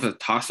 I don't know if it's a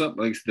toss-up.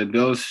 The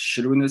Bills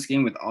should win this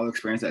game with all the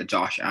experience that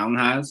Josh Allen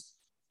has,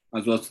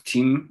 as well as the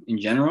team in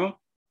general.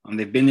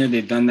 They've been there.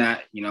 They've done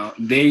that.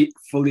 They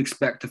fully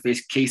expect to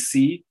face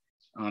KC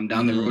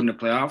down the road in the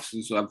playoffs.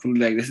 So I feel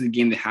like this is a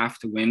game they have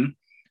to win.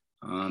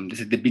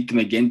 They beat them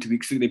again 2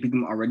 weeks ago. They beat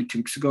them already 2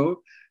 weeks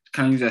ago.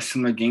 Kind of use a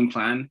similar game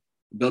plan.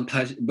 Bill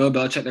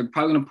Belichick, they're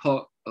probably going to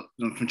pull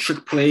some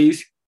trick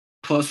plays,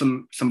 pull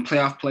some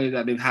playoff plays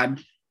that they've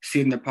had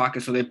sit in their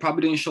pocket. So they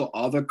probably didn't show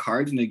all their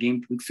cards in the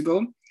game 2 weeks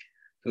ago.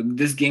 So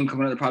this game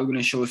coming up, they're probably going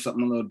to show us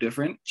something a little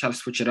different, try to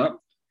switch it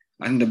up.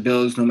 I think the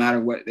Bills, no matter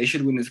what, they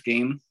should win this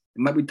game. It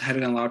might be tighter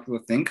than a lot of people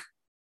think.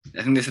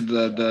 I think this is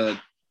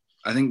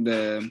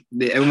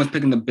everyone's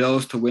picking the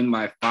Bills to win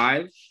by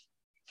 5.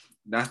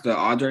 That's the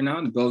odds right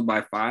now. The Bills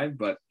by 5,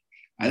 but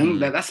I think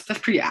that's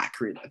pretty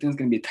accurate. I think it's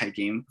gonna be a tight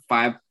game,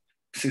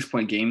 5-6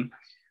 point game.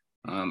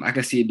 I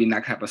can see it being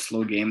that type of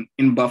slow game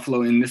in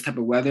Buffalo in this type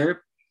of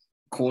weather,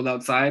 cold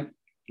outside.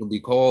 It'll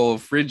be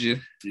cold,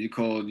 frigid. Pretty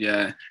cold,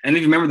 yeah. And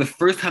if you remember the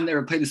first time they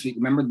ever played this week,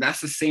 remember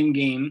that's the same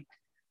game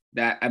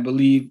that I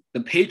believe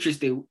the Patriots.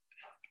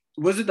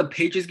 Was it the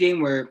Patriots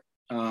game where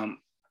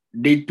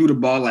they threw the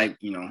ball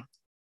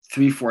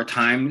 3-4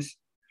 times?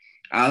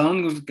 I don't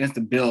think it was against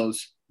the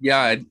Bills.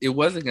 Yeah, it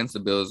was against the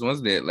Bills,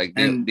 wasn't it?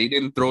 They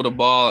didn't throw the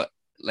ball.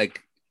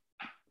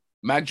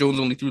 Mac Jones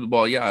only threw the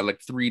ball,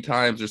 3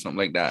 times or something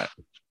like that.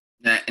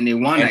 Yeah, and they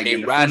won that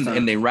game.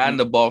 They ran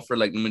the ball for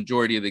the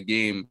majority of the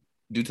game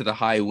due to the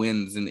high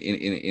winds in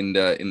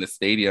the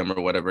stadium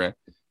or whatever.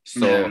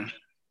 So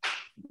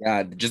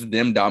just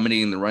them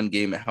dominating the run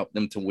game and helped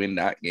them to win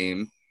that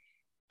game.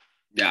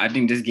 Yeah, I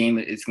think this game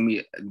is going to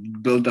be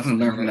Bill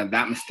definitely learned from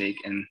that mistake.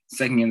 And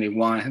second game they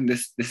won. I think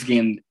this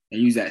game they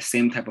use that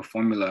same type of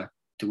formula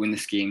to win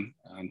this game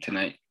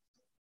tonight.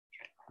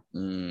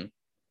 So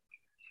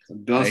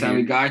Bill said,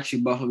 "We got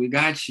you, Buffalo. We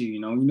got you.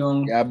 You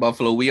know." Yeah,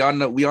 Buffalo. We on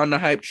the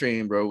hype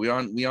train, bro. We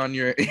on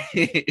your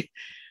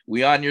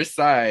we on your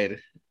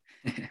side.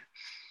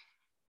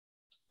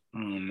 Oh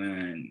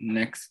man,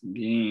 next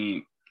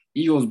game,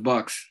 Eagles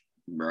Bucks,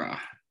 bruh.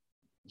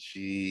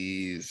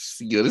 Jeez,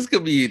 yo, that's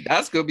gonna be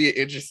an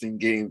interesting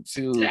game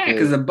too. Yeah,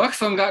 because the Bucks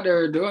don't got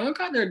their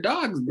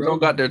dogs, bro.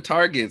 Don't got their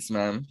targets,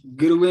 man.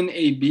 Goodwin,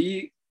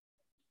 AB.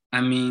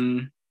 I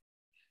mean,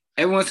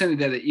 everyone's saying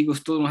that the Eagles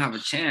still don't have a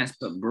chance,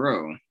 but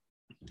bro,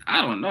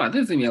 I don't know. I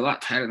think it's gonna be a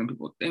lot tighter than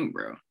people think,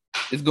 bro.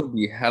 It's gonna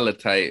be hella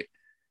tight,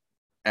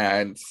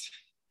 and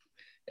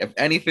if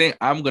anything,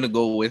 I'm gonna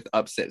go with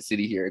upset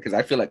city here because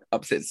I feel like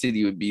upset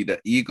city would be the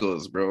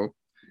Eagles, bro.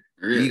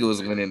 Really?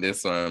 Eagles winning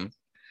this one.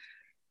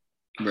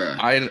 Bro.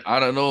 I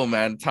don't know,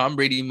 man. Tom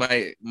Brady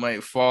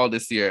might fall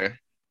this year.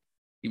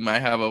 He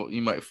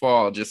might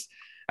fall.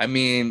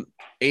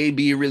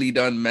 AB really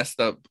done messed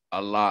up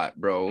a lot,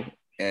 bro.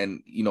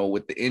 And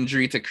with the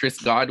injury to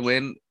Chris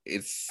Godwin,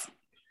 it's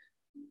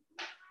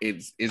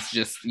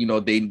just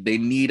they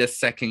need a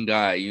second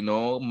guy.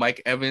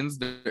 Mike Evans.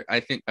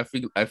 I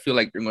feel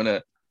like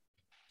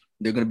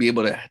they're gonna be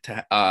able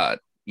to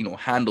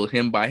handle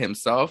him by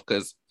himself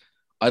because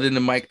other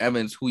than Mike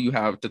Evans, who you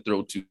have to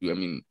throw to? I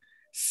mean.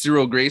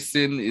 Cyril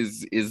Grayson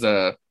is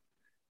a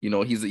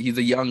he's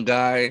a young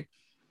guy,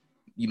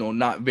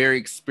 not very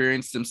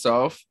experienced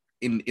himself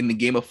in the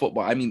game of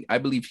football. I mean, I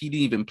believe he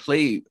didn't even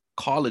play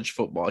college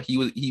football.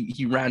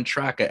 He ran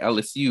track at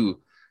LSU,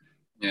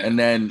 and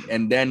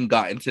then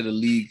got into the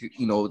league.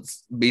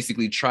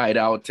 Basically tried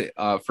out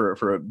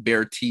for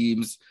Bear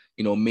teams.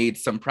 Made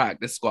some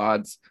practice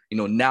squads.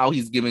 Now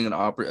he's been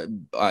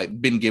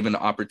given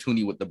an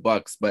opportunity with the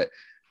Bucks, but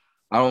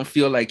I don't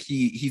feel like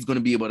he's going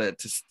to be able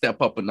to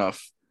step up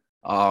enough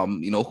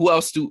Who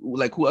else do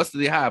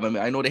they have? I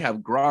mean, I know they have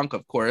Gronk,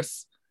 of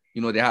course.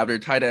 They have their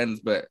tight ends,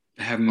 but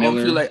They have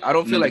Miller. I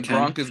don't feel number like 10.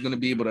 Gronk is gonna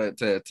be able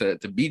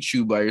to beat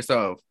you by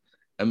yourself.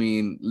 I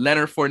mean,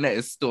 Leonard Fournette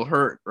is still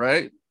hurt,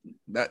 right?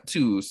 That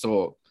too.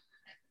 So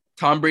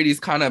Tom Brady's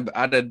kind of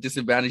at a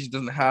disadvantage. He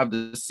doesn't have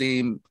the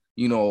same,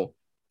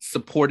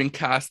 supporting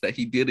cast that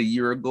he did a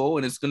year ago,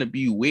 and it's gonna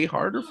be way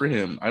harder for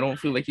him. I don't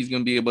feel like he's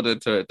gonna be able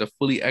to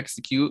fully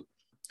execute.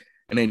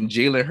 And then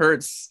Jalen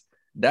Hurts,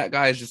 that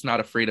guy is just not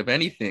afraid of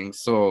anything.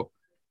 So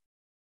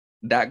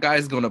that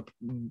guy's gonna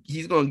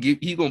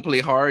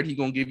play hard. He's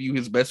gonna give you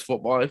his best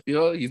football. I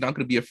feel he's not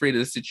gonna be afraid of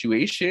the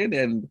situation,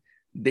 and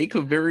they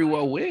could very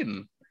well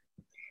win.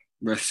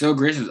 But Cyril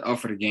Grayson's out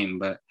for the game,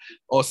 but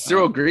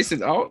Cyril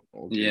Grayson's out.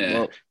 Okay, yeah.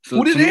 Well, so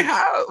who did they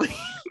have?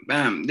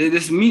 Bam.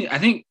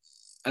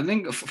 I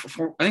think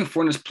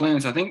Fournette's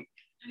playing. So I mean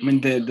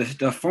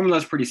the formula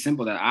is pretty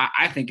simple. That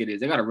I think it is.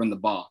 They got to run the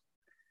ball.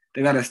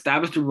 They got to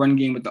establish the run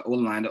game with the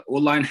O-line. The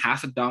O-line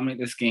has to dominate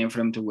this game for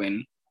them to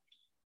win.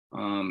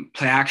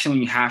 Play action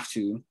when you have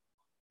to.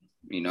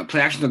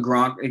 Play action to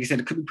Gronk. Like I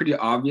said, it could be pretty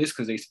obvious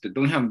because they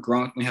don't have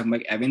Gronk, they have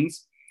Mike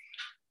Evans.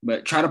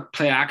 But try to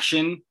play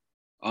action.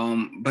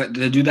 But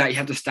to do that, you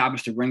have to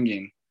establish the run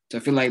game. So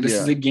I feel like this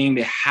is a game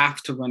they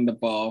have to run the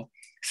ball.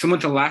 Similar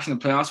to last in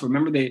the playoffs.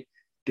 Remember, they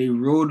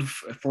rode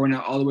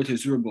Fournette all the way to the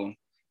Super Bowl.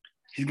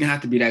 He's going to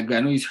have to be that good. I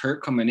know he's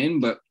hurt coming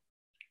in, but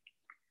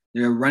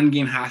their run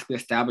game has to be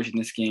established in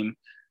this game.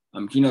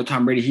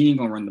 Tom Brady, he ain't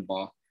going to run the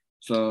ball.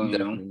 So,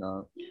 definitely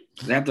not.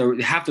 They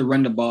have to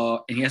run the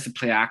ball, and he has to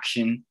play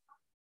action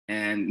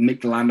and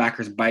make the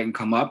linebackers bite and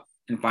come up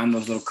and find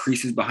those little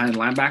creases behind the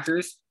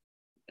linebackers.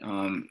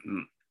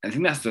 I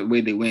think that's the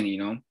way they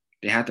win,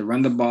 They have to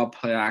run the ball,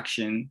 play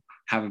action,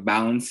 have a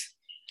balance.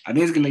 I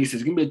think it's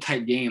gonna be a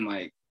tight game.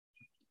 Like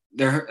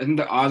I think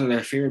the odds are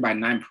they're favored by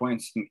 9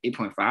 points,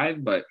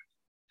 8.5, but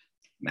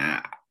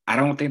I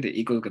don't think the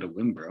Eagles are gonna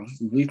win, bro.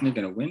 You really think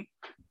they're gonna win?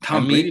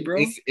 Brady,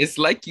 bro. It's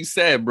like you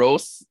said, bro.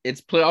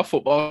 It's playoff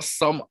football.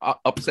 Some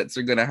upsets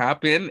are gonna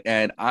happen,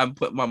 and I'm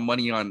putting my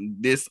money on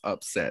this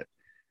upset.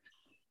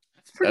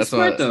 It's pretty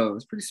smart, though.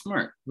 It's pretty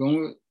smart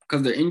going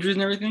because their injuries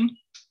and everything.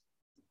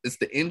 It's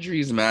the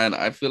injuries, man.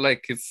 I feel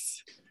like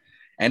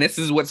and this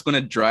is what's gonna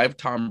drive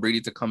Tom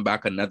Brady to come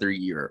back another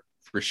year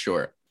for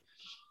sure.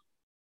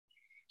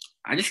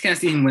 I just can't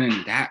see him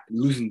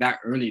losing that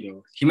early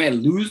though. He might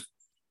lose,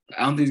 but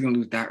I don't think he's gonna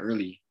lose that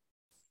early.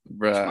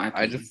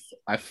 Bruh,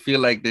 I feel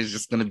like there's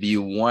just gonna be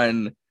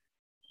one.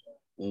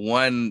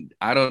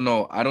 I don't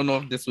know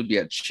if this would be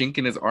a chink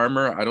in his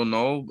armor. I don't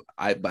know.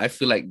 I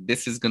feel like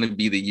this is gonna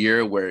be the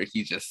year where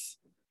he's just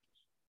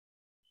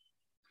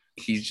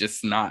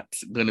not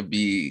gonna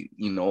be,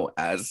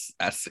 as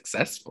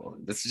successful.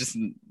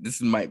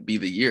 This might be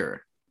the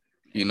year,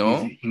 He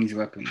needs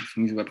weapons.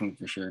 He needs weapons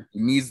for sure. He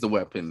needs the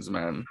weapons,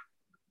 man.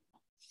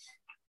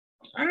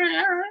 All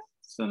right.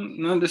 So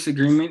no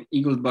disagreement.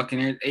 Eagles,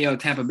 Buccaneers. Hey, yo,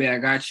 Tampa Bay, I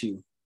got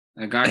you.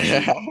 I'm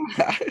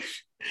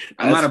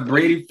not a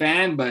Brady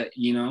fan, but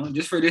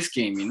just for this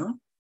game,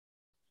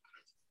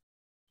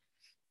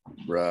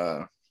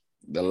 Bruh,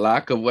 the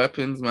lack of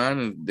weapons,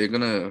 man, they're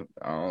gonna,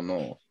 I don't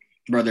know.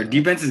 Bro, their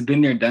defense has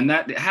been there, done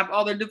that. They have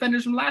all their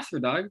defenders from last year,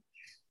 dog.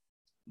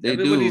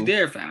 Everybody's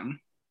there, fam.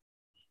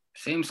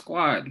 Same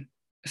squad.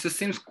 It's the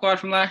same squad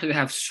from last year. They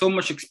have so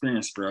much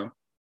experience, bro.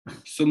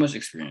 So much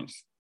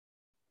experience.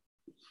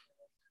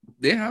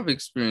 They have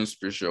experience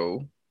for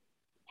sure.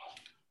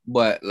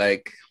 But,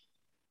 like,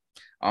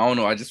 I don't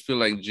know. I just feel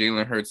like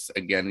Jalen Hurts,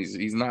 again,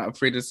 he's not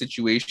afraid of the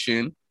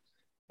situation.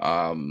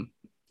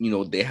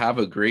 They have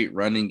a great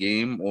running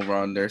game over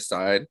on their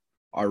side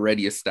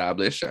already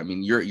established. I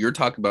mean, you're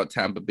talking about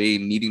Tampa Bay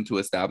needing to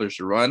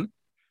establish a run.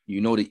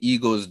 The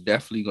Eagles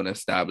definitely going to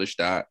establish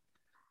that.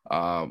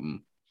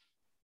 And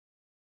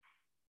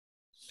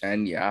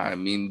yeah, I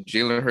mean,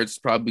 Jalen Hurts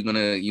probably going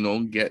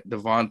to, get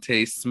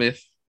Devontae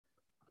Smith,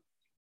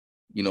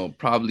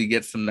 probably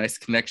get some nice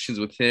connections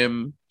with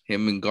him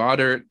and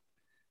Goddard,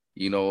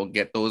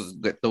 get those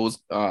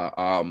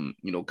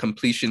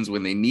completions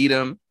when they need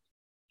them.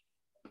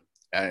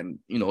 And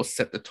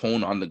set the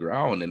tone on the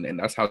ground, and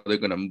that's how they're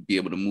gonna be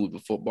able to move the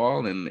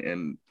football,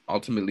 and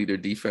ultimately their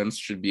defense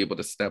should be able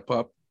to step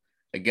up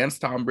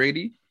against Tom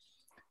Brady.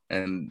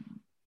 And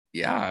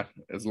yeah,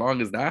 as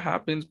long as that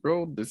happens,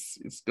 bro,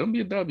 it's gonna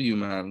be a W,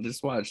 man.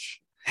 Just watch,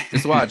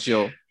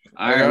 yo.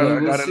 I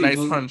got a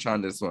nice hunch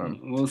on this one.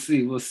 We'll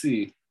see. You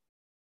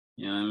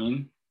know what I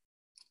mean?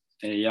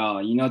 Hey,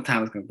 y'all,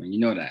 time is coming. You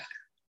know that.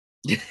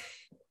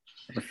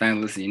 The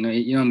fan, listen. You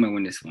know I'm gonna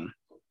win this one.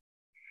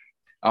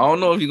 I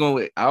don't know if you're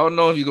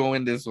gonna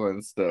win this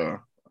one still.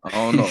 I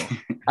don't know.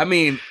 I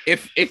mean,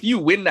 if you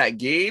win that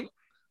game,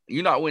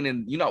 you're not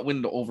winning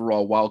the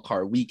overall wild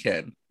card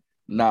weekend.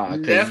 Nah,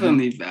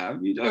 definitely,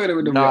 fam. You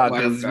talking about the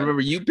because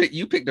remember you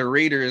picked the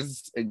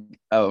Raiders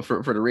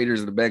for the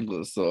Raiders and the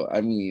Bengals. So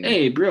I mean,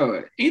 hey,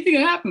 bro, anything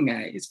can happen,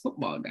 guy. It's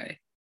football, guy.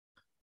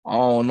 I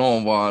don't know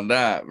about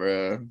that,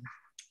 bro.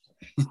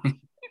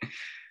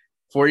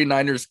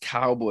 49ers,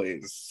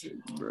 Cowboys,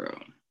 bro.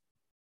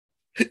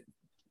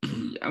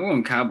 I'm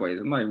going Cowboys.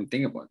 I'm not even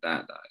thinking about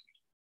that.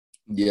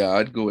 Yeah,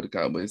 I'd go with the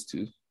Cowboys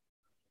too.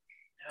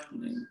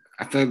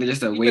 I feel like they're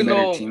just a way Even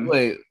better though, team.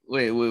 wait,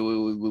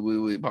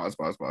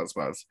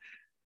 pause.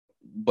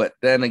 But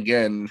then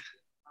again,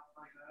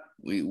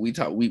 we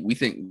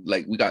think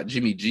like we got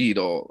Jimmy G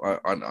though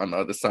on the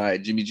other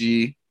side. Jimmy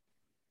G,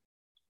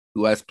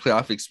 who has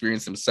playoff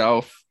experience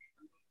himself,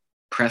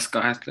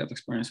 Prescott has playoff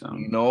experience.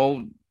 you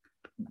know,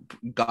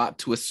 got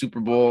to a Super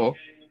Bowl.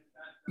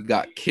 You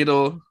got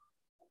Kittle,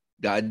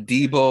 got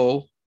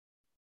Debo.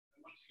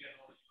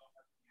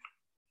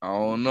 I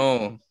don't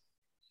know.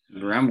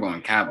 I'm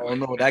going Cowboys. Oh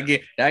no,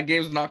 that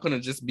game's not gonna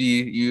just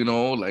be,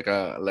 like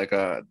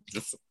a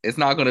just it's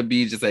not gonna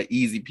be just an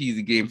easy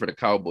peasy game for the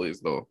Cowboys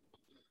though.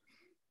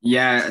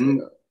 Yeah,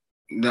 and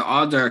the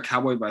odds are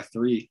Cowboys by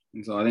 3.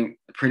 And so I think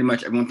pretty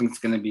much everyone thinks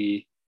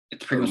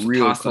it's pretty much a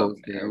real toss up, close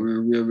game. a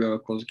real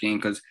close game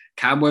because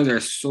Cowboys are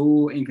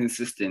so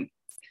inconsistent.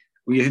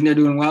 When you think they're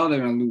doing well, they're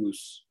gonna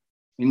lose.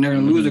 When they're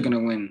gonna lose, they're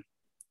gonna win.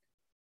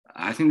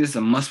 I think this is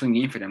a must-win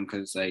game for them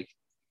because,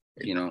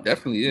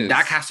 Definitely is.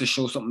 Dak has to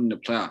show something in the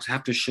playoffs.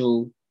 Have to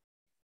show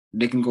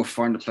they can go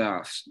far in the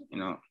playoffs.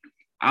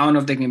 I don't know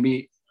if they can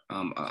beat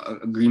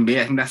a Green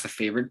Bay. I think that's the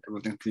favorite. I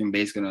think Green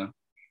Bay is gonna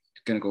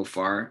go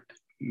far,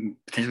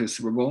 potentially the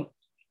Super Bowl.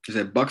 Because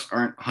the Bucks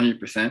aren't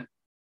 100%.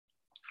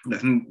 I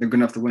think they're good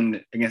enough to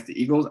win against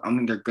the Eagles. I don't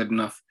think they're good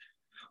enough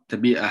to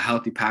beat a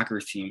healthy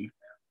Packers team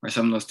or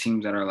some of those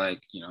teams that are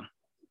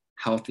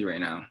healthy right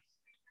now.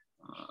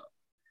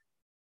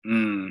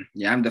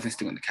 Yeah, I'm definitely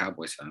sticking with the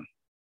Cowboys fan.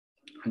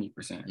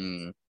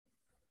 100%.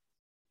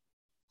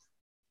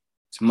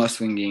 It's a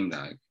must-win game,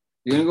 dog.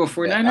 You're gonna go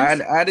 49ers?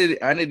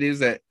 Yeah, and it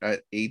is at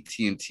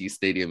AT&T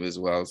Stadium as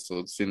well, so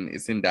it's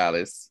in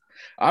Dallas.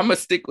 I'm gonna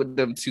stick with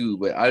them too,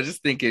 but I was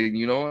just thinking,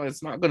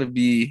 it's not gonna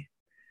be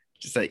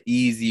just an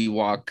easy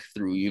walk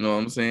through. You know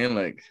what I'm saying?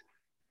 Like,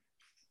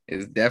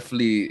 it's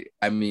definitely.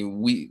 I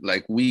mean, we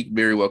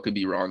very well could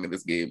be wrong in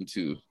this game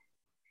too,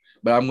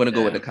 but I'm gonna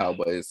go with the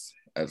Cowboys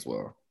as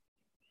well.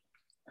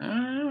 All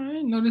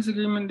right, no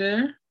disagreement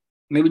there.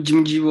 Maybe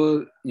Jimmy G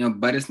will,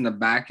 bite us in the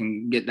back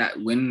and get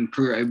that win and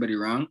prove everybody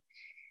wrong.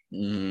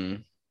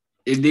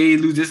 If they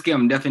lose this game,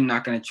 I'm definitely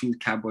not going to choose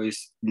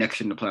Cowboys next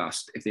year in the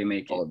playoffs if they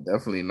make it. Oh,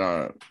 definitely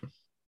not.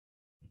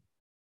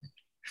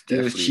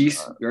 Steelers,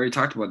 Chiefs. We already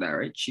talked about that,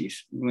 right?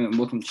 Chiefs. We went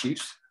both on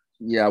Chiefs.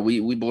 Yeah,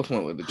 we both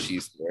went with the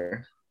Chiefs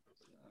there.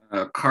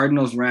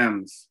 Cardinals,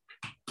 Rams.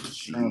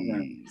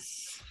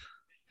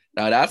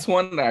 Now that's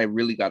one that I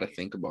really got to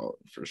think about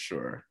for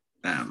sure.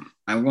 I'm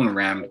going to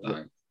Rams,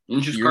 dog.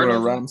 You're going to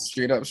Rams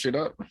straight up?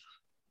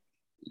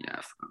 Yeah.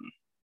 I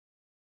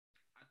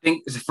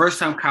think it's the first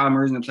time Kyler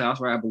Murray's in the playoffs,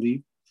 right? I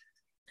believe.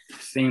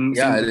 Same with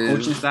the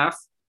coaching staff.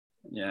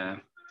 Yeah.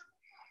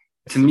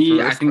 To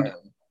me, I think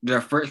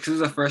this is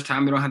the first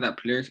time they don't have that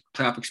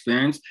playoff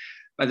experience.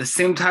 But at the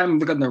same time,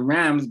 look at the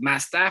Rams,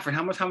 Matt Stafford.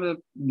 How much time has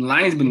the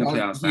Lions been in the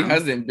playoffs? He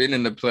hasn't been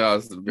in the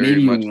playoffs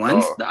maybe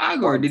once,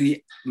 dog, or did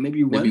he?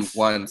 Maybe once. Maybe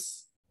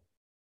once.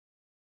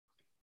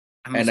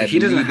 I mean, so he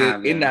doesn't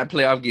have in that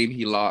playoff game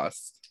he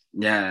lost.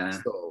 Yeah.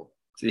 So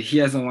he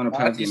hasn't won a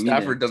playoff game.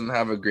 Stafford doesn't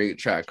have a great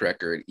track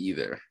record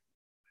either.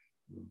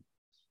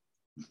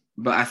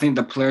 But I think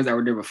the players that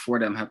were there before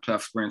them have playoff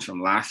experience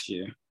from last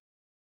year,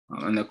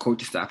 and the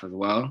coaching staff as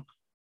well.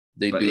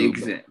 They but do.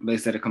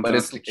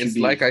 It's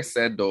like I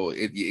said though.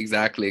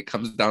 It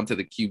comes down to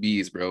the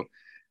QBs, bro.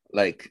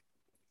 Like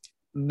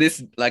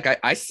this,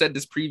 I said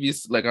this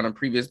on a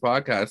previous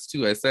podcast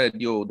too. I said,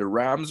 the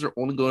Rams are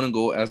only going to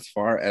go as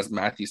far as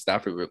Matthew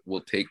Stafford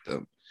will take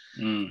them.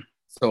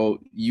 So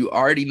you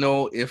already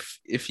know if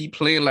he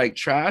playing like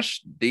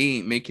trash, they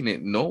ain't making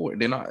it nowhere.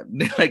 They're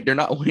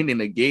not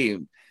winning a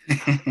game.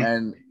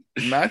 And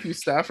Matthew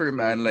Stafford,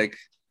 man,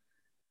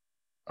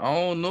 I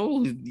don't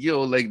know,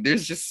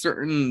 there's just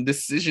certain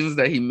decisions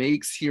that he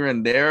makes here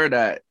and there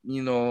that,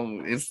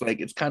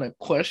 it's kind of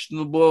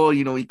questionable.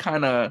 He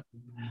kind of,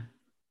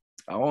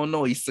 I don't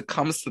know, he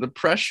succumbs to the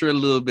pressure a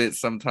little bit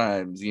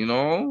sometimes,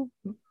 Yeah,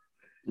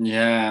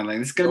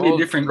 it's gonna be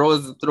different.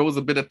 Throws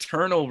a bit of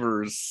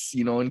turnovers,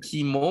 in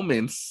key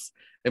moments.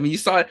 I mean,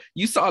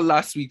 you saw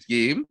last week's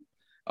game.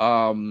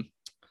 I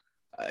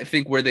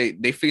think where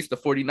they faced the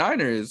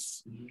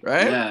 49ers,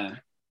 right? Yeah.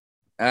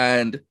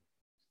 And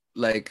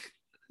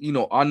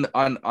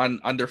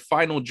on their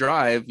final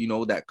drive,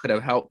 that could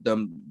have helped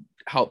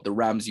the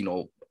Rams,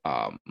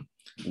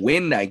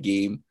 win that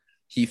game.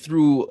 He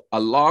threw a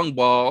long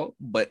ball,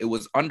 but it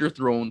was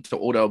underthrown to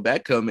Odell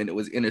Beckham and it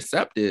was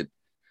intercepted.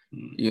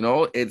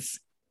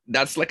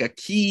 That's like a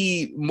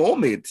key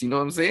moment. You know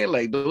what I'm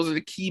saying? Those are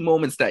the key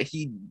moments that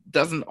he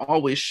doesn't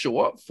always show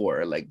up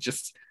for. I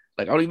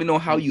don't even know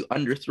how you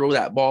underthrow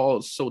that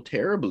ball so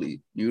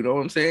terribly. You know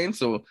what I'm saying?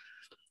 So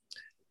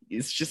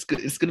it's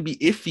going to be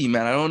iffy,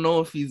 man. I don't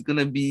know if he's going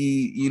to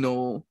be,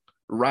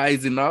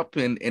 rising up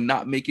and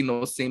not making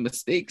those same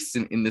mistakes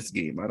in this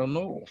game. I don't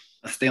know.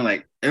 That's the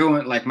thing,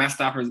 everyone, Matt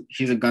Stafford,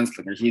 he's a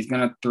gunslinger. He's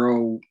going to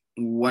throw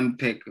one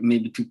pick,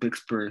 maybe 2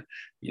 picks per,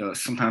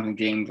 sometimes in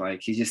games.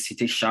 He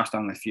takes shots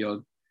down the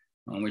field,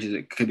 which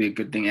could be a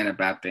good thing and a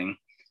bad thing.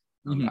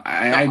 Mhm.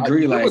 I Now,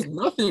 agree. Like,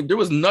 there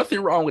was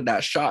nothing wrong with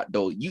that shot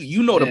though.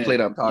 You know the yeah, play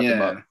that I'm talking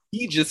about. yeah,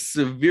 He just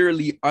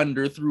severely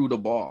underthrew the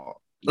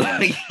ball. yeah.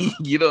 Like,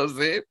 you know what I'm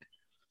saying?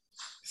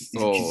 He's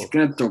So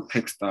gonna throw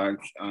picks, dog.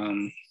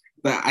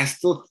 But I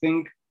still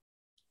think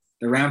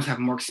the Rams have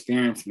more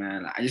experience,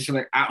 man. I just feel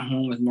like at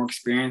home with more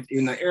experience,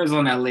 even though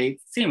Arizona, LA,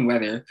 same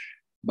weather,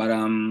 but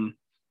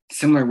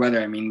similar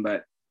weather. I mean,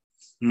 but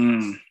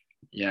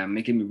yeah,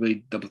 making me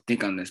really double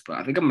think on this. But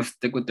I think I'm gonna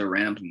stick with the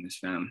Rams in this,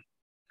 fam.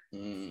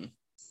 mm,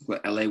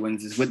 What LA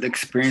wins is with the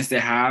experience they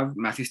have.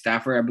 Matthew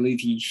Stafford, I believe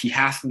he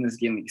has to win this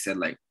game. Like you said,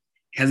 like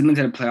he hasn't been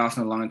to the playoffs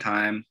in a long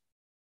time.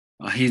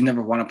 He's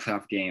never won a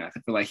playoff game. I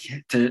feel like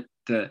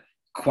to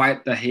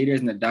quiet the haters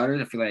and the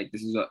doubters, I feel like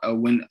this is a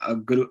win, a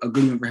good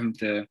win for him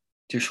to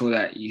show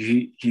that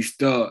he's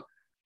still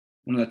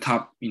one of the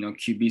top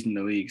QBs in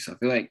the league. So I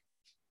feel like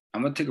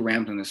I'm gonna take a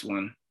Rams on this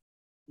one.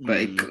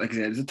 But like I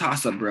said, it's a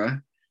toss up, bro.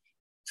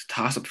 It's a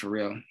toss up for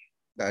real.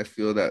 I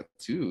feel that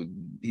too.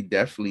 He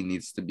definitely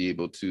needs to be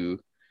able to,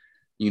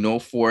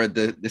 for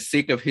the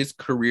sake of his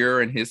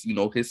career and his,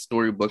 his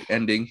storybook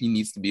ending, he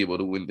needs to be able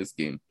to win this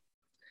game.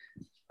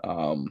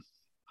 Yeah,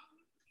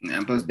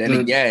 but then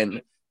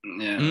again,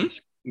 yeah.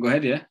 Go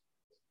ahead, yeah.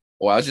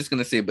 Well, I was just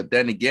gonna say, but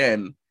then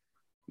again,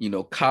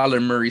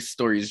 Kyler Murray's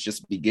story is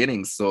just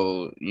beginning.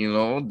 So,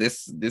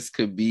 this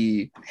could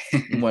be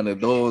one of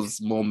those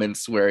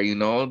moments where,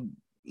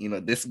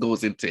 this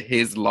goes into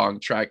his long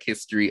track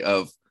history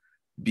of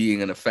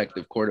being an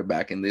effective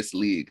quarterback in this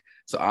league.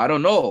 So I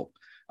don't know.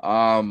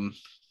 I'm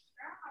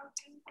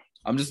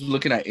just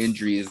looking at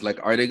injuries. Like,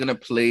 are they gonna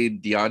play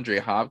DeAndre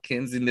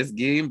Hopkins in this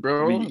game,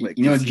 bro? Like,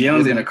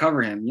 Jalen's gonna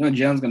cover him.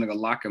 Jalen's gonna go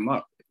lock him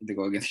up if they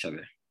go against each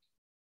other.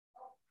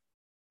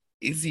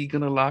 Is he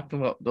gonna lock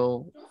him up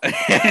though?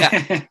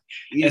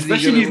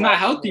 Especially he's not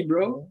healthy,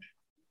 bro.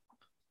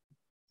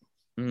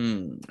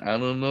 I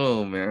don't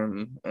know,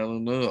 man. I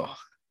don't know.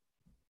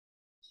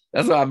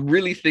 That's why I'm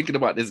really thinking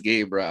about this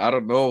game, bro. I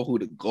don't know who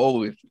to go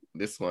with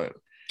this one.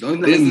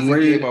 This is a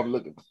game I'm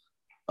looking for.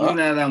 One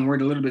that I'm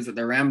worried a little bit is that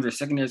the Rams, their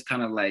secondary is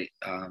kind of like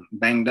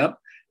banged up.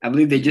 I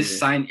believe they just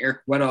signed Eric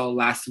Weddle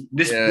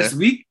this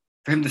week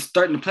for him to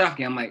start in the playoff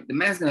game. I'm like, the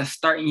man's gonna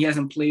start and he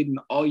hasn't played in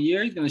all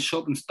year. He's gonna show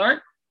up and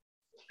start.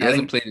 He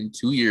hasn't played in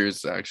 2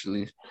 years,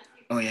 actually.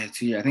 Oh yeah,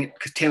 2 years. I think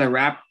because Taylor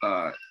Rapp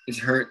is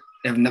hurt.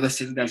 They have another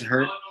city that's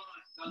hurt.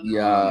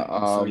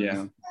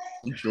 Yeah.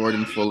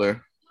 Jordan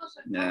Fuller.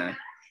 Yeah.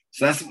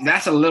 So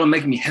that's a little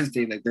making me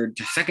hesitate. Like their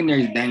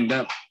secondary is banged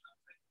up.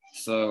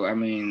 So I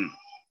mean,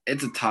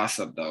 it's a toss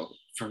up though,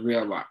 for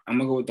real. I'm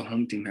gonna go with the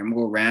home team here. I'm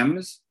gonna go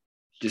Rams,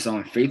 just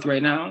on faith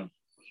right now.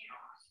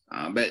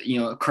 But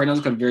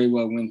Cardinals could very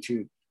well win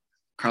too.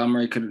 Kyler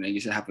Murray could, like you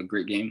said, have a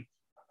great game.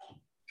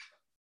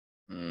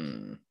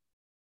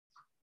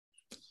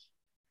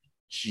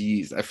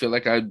 Jeez, I feel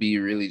like I'd be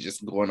really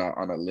just going out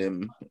on a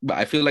limb. But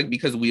I feel like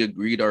because we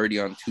agreed already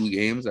on 2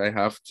 games, I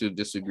have to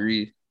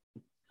disagree.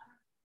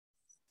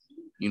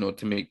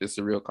 To make this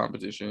a real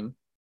competition.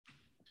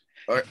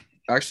 All right.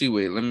 Actually,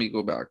 wait, let me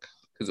go back.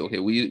 Because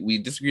we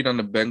disagreed on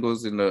the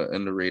Bengals and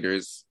the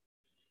Raiders.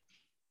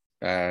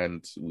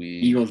 And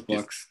Eagles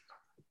Bucks.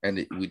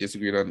 And we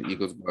disagreed on the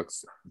Eagles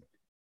Bucks.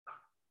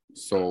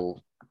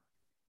 So,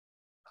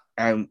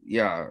 and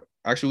yeah,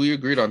 actually we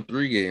agreed on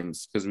 3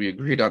 games because we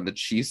agreed on the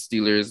Chiefs,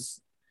 Steelers,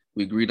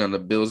 we agreed on the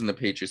Bills and the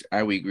Patriots,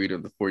 and we agreed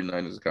on the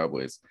 49ers and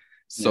Cowboys.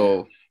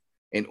 So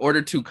in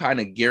order to kind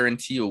of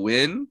guarantee a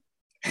win,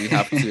 we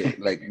have to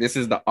this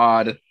is the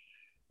odd.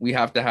 We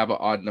have to have an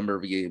odd number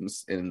of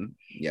games, and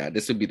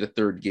this would be the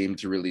 3rd game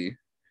to really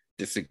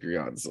disagree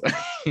on. So.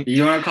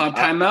 You want to call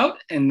timeout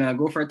and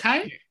go for a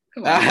tie?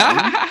 Come on,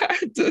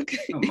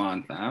 Come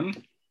on, fam.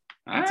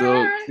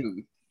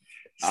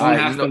 Someone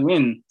has to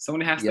win.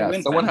 Someone has to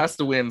win. Someone has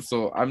to win.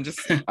 So I'm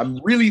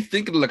really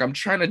thinking, I'm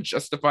trying to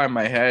justify in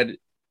my head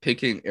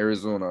picking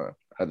Arizona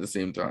at the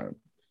same time.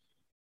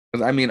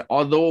 Because I mean,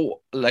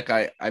 although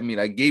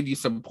I gave you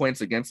some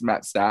points against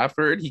Matt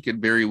Stafford, he could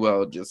very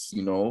well just,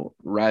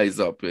 rise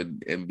up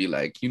and be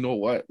like, you know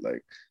what?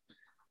 Like,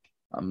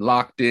 I'm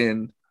locked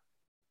in.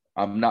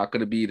 I'm not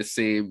gonna be the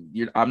same.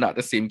 I'm not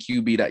the same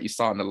QB that you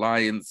saw in the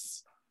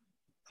Lions.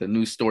 It's a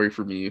new story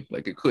for me.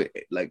 Like it could,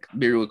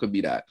 very well could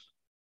be that.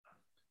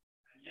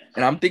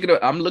 And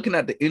I'm looking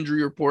at the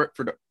injury report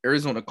for the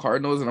Arizona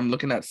Cardinals, and I'm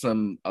looking at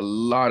a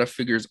lot of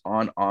figures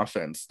on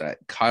offense that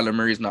Kyler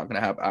Murray is not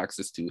going to have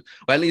access to.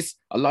 Or at least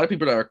a lot of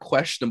people that are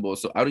questionable.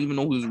 So I don't even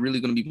know who's really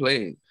going to be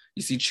playing.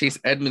 You see Chase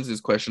Edmonds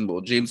is questionable.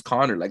 James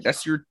Conner,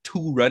 that's your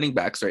 2 running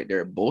backs right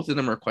there. Both of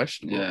them are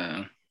questionable.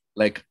 Yeah.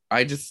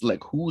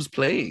 Who's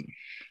playing?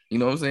 You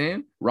know what I'm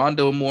saying?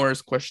 Rondale Moore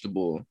is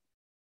questionable.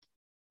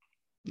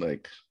 I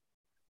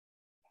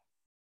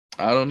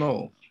don't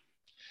know.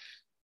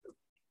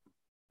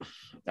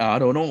 I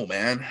don't know,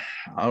 man.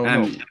 I don't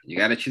know. You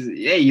gotta choose.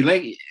 Yeah, you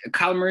like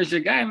Kyler Murray's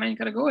your guy, man. You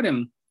gotta go with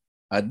him.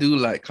 I do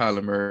like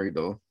Kyler Murray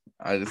though.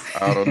 I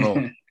don't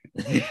know.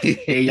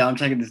 Hey, y'all, I'm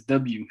trying to get this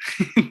W.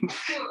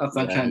 That's what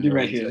I'm trying to do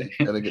right here.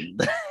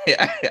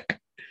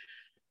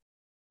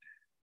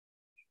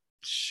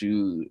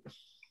 Shoot.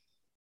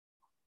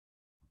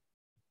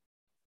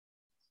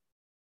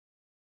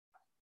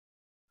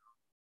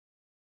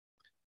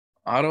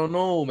 I don't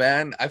know,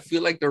 man. I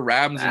feel like the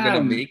Rams are gonna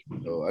Damn. make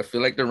it, though. I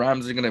feel like the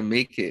Rams are gonna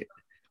make it.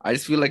 I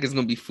just feel like it's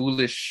gonna be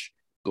foolish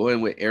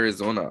going with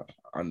Arizona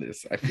on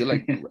this. I feel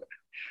like the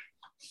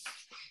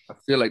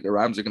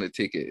Rams are gonna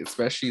take it,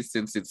 especially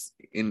since it's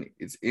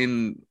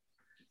in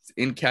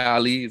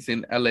Cali, it's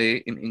in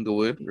LA, in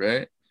Inglewood,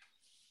 right?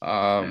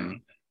 Yeah.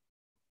 Um,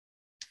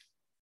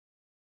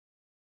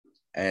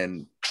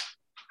 and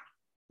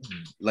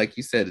like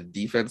you said, the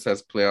defense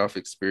has playoff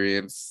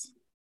experience.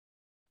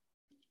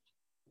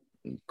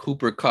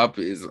 Cooper Cup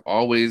is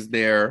always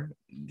there.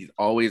 He's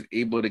always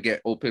able to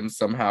get open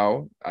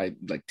somehow. I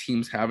like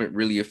teams haven't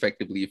really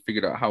effectively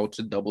figured out how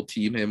to double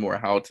team him or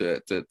how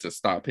to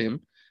stop him.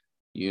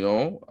 You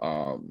know,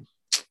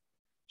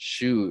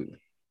 shoot.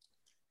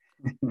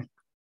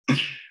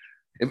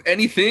 If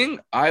anything,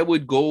 I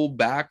would go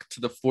back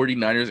to the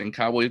 49ers and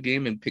Cowboys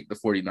game and pick the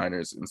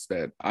 49ers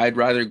instead. I'd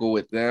rather go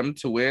with them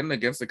to win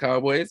against the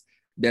Cowboys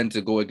than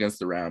to go against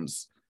the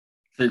Rams.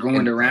 So you're going with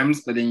in the the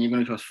Rams, but then you're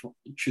going to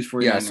choose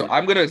Yeah, so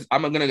 49ers.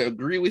 I'm gonna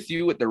agree with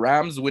you with the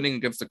Rams winning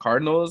against the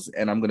Cardinals,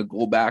 and I'm gonna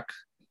go back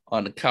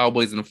on the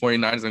Cowboys and the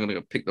 49ers. I'm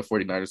gonna pick the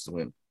 49ers to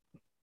win.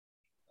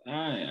 All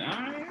right, all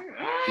right, all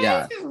right.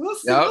 Yeah. We'll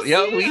see. Yeah, We'll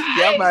yeah, see.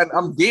 All right. man.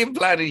 I'm game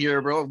planning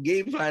here, bro. I'm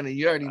game planning.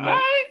 You already All know.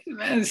 right,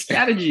 man.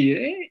 Strategy.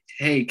 Eh?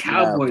 Hey, Yeah.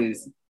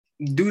 Cowboys,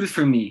 do this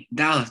for me.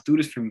 Dallas, do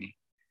this for me.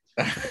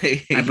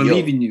 I Yo,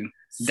 believe in you.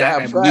 Sam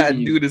I believe in Brad,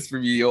 you. do this for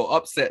me, yo.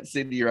 Upset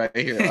City right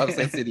here.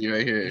 Upset City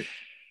right here.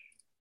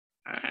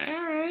 All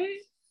right.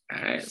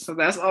 All right. So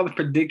that's all the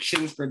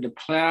predictions for the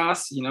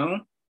playoffs,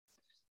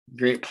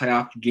 Great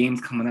playoff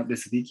games coming up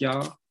this week,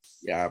 y'all.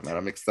 Yeah, man.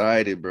 I'm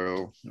excited,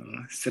 bro.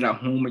 Sit at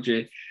home with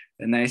the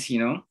nice,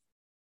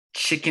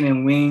 chicken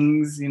and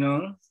wings,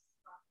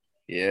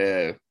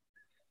 Yeah.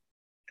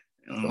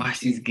 and watch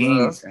these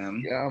games,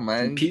 fam. Yeah, Some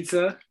man.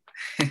 pizza.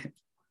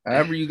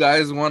 However you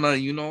guys wanna,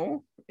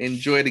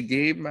 enjoy the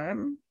game,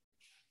 man.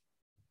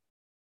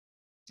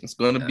 It's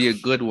gonna be a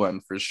good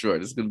one for sure.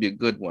 This is gonna be a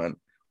good one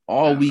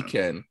all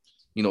weekend.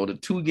 The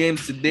 2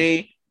 games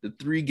today, the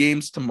 3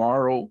 games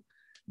tomorrow,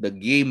 the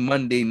game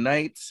Monday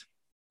night.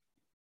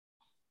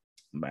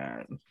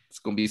 Man, it's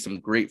gonna be some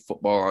great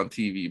football on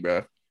TV,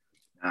 bro.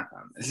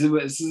 This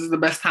is the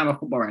best time of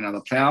football right now.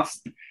 The playoffs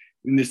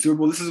in the Super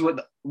Bowl. This is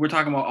what we're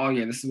talking about all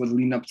year. This is what's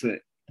leading up to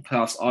the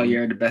playoffs all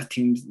year. The best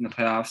teams in the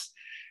playoffs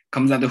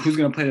comes down to who's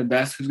gonna play the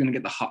best, who's gonna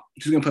play the hot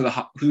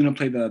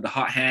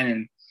hand,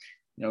 and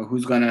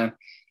who's gonna,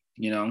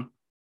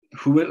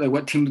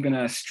 what team's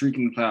gonna streak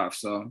in the playoffs.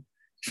 So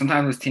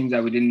sometimes there's teams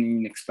that we didn't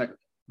even expect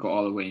go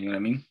all the way. You know what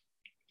I mean?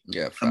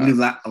 Yeah, I believe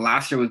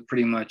last year was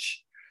pretty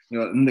much,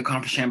 in the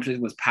conference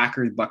championships was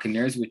Packers,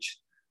 Buccaneers, which,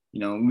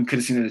 we could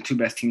have seen as the 2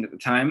 best teams at the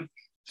time.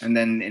 And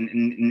then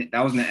in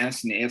that was in the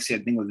NFC. In the AFC, I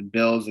think it was the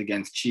Bills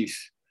against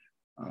Chiefs,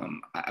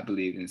 I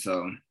believe. And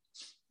so,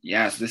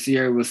 so this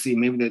year we'll see.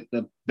 Maybe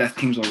the best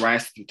teams will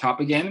rise to the top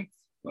again,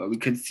 but we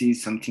could see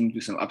some teams do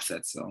some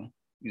upsets. So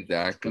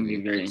exactly. It's going to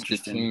be very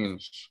interesting.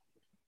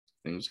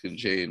 Things can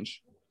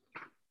change.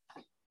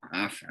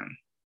 Fam.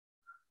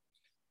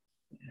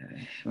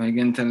 Want to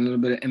get into a little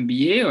bit of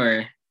NBA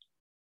or?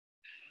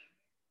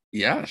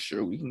 Yeah,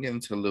 sure. We can get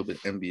into a little bit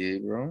of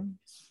NBA, bro.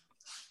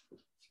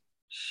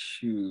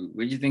 Shoot,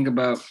 what do you think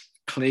about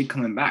Clay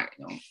coming back?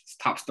 It's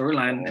top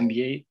storyline in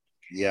NBA.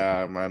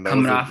 Yeah, man.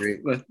 Coming off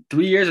with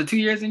 3 years or 2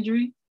 years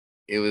injury.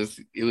 It was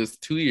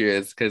 2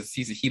 years because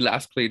he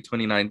last played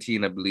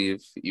 2019, I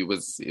believe. It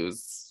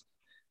was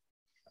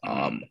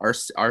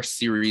our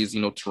series,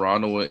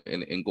 Toronto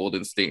and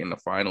Golden State in the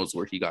finals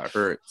where he got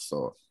hurt.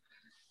 So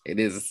it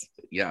is,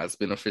 it's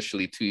been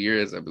officially 2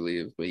 years, I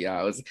believe. But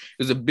yeah, it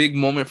was a big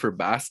moment for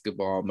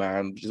basketball,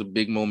 man. Just a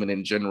big moment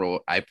in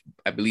general. I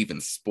believe in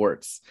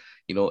sports.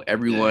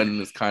 Everyone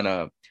is kind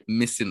of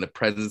missing the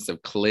presence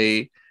of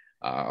Clay,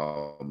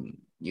 and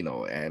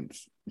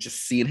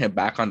just seeing him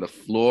back on the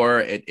floor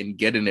and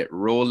getting it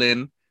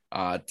rolling,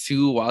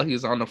 too, while he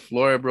was on the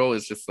floor, bro.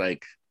 It's just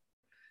like,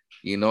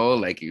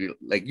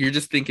 you're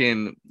just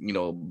thinking,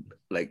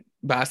 like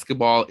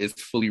basketball is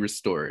fully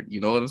restored. You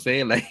know what I'm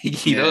saying? Like,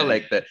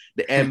 like the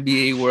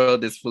NBA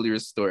world is fully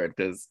restored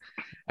because,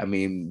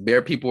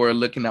 there people are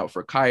looking out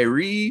for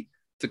Kyrie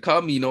to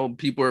come.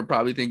 People are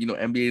probably thinking,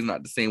 NBA is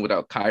not the same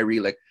without Kyrie.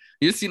 Like,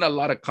 you're seeing a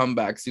lot of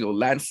comebacks.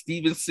 Lance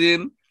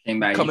Stevenson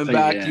coming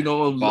back.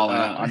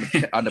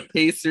 On the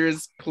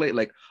Pacers play.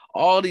 Like,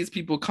 all these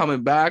people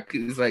coming back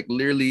is like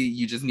literally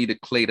you just need a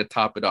Clay to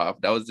top it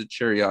off. That was the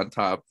cherry on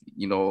top.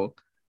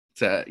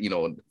 For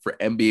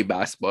NBA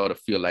basketball to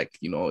feel like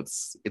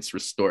it's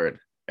restored.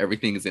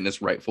 Everything is in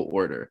its rightful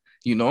order.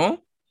 Yeah,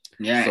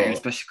 so, and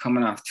especially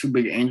coming off 2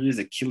 big injuries,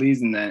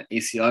 Achilles and the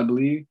ACL, I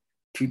believe.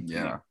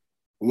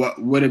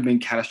 What would have been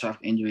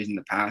catastrophic injuries in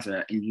the past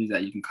or injuries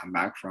that you can come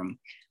back from.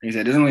 Like I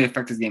said, it doesn't really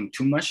affect his game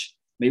too much.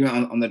 Maybe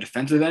on the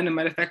defensive end, it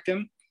might affect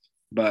him,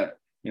 but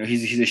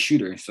he's a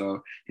shooter,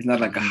 so he's not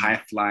like a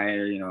high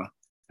flyer,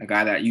 a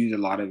guy that uses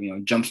a lot of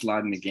jumps a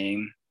lot in the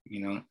game,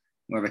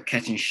 more of a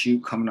catch and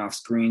shoot coming off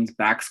screens,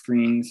 back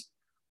screens.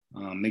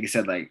 Like I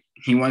said, like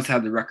he wants to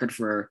have the record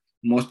for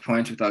most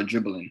points without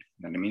dribbling. You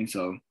know what I mean?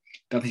 So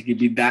don't think he could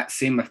be that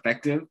same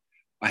effective.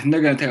 I think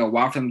they're going to take a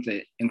while for them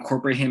to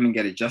incorporate him and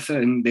get adjusted.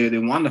 And they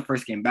won the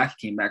first game back.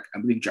 He came back,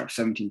 I believe, dropped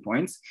 17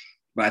 points.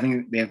 But I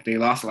think they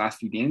lost the last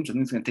few games. I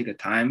think it's going to take a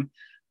time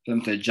for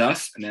them to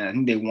adjust. And then I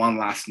think they won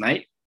last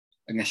night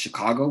against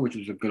Chicago, which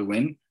was a good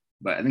win.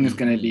 But I think it's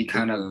going to be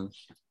kind of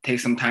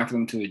take some time for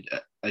them to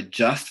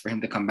adjust for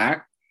him to come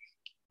back.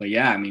 But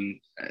yeah, I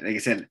mean, like I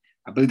said,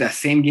 I believe that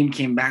same game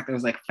came back. There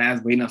was like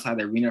fans waiting outside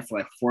the arena for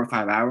like 4 or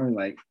 5 hours.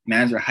 Like,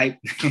 mans are hyped.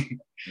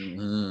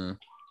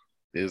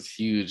 It's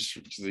huge.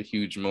 Which is a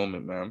huge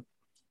moment, man.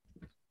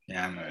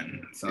 Yeah,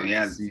 man. So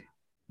yeah,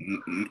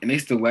 it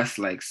makes the West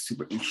like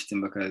super interesting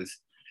because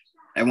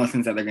everyone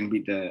thinks that they're gonna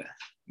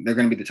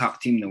be the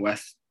top team in the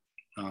West,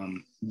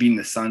 beating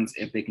the Suns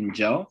if they can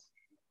gel.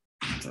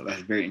 So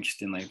that's very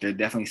interesting. Like, they're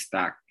definitely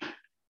stacked.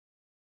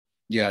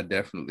 Yeah,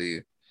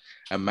 definitely.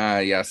 And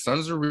man, yeah,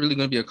 Suns are really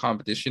gonna be a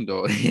competition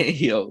though.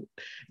 Yo,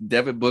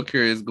 Devin Booker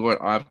is going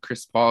off.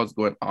 Chris Paul is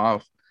going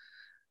off.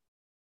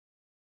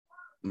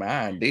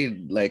 Man, they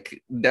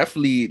like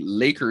definitely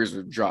Lakers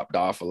have dropped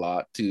off a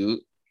lot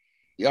too.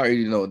 You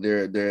already know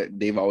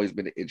they've always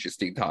been an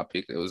interesting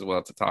topic as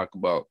well to talk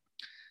about.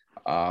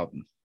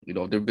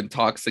 There've been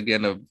talks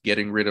again of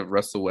getting rid of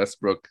Russell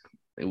Westbrook.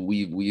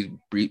 We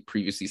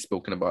previously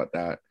spoken about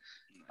that.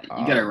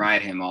 You gotta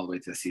ride him all the way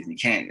to the season. You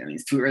can't. I mean,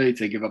 it's too early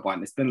to give up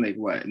on. It's been like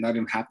what, not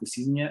even half the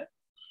season yet.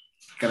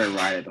 Gotta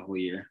ride it the whole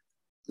year.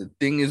 The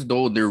thing is,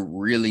 though, they're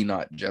really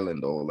not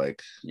gelling though.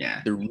 Like,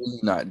 yeah, they're really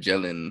not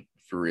gelling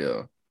for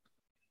real.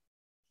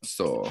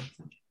 So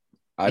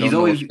I don't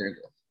know.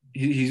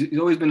 He's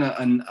always been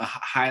a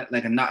high,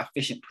 like a not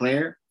efficient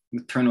player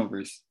with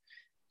turnovers.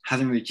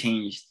 Hasn't really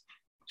changed.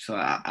 So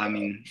I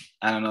mean,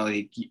 I don't know.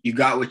 Like, you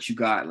got what you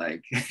got.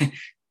 Like,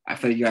 I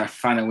feel like you gotta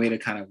find a way to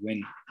kind of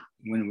win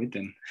with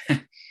them.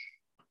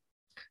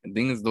 The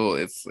thing is, though,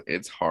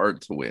 it's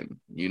hard to win.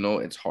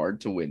 It's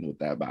hard to win with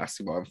that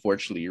basketball.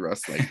 Unfortunately,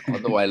 Russ. Like,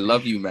 although I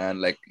love you, man.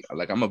 Like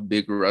I'm a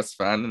big Russ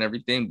fan and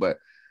everything, but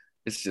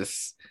it's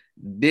just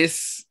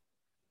this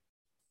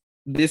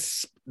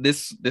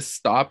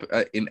stop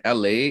in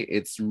LA.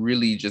 It's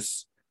really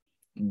just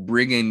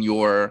bringing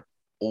your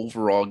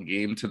overall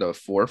game to the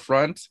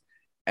forefront,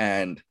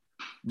 and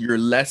you're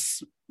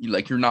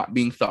not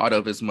being thought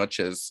of as much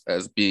as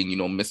being,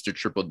 Mr.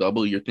 Triple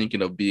Double. You're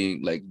thinking of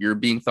being like, you're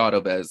being thought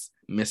of as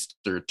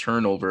Mr.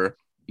 Turnover,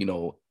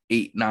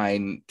 8,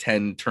 9,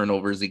 10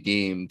 turnovers a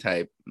game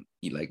type,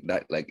 like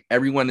that. Like,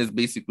 everyone is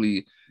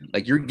basically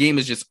like, your game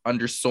is just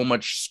under so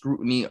much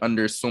scrutiny,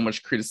 under so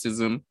much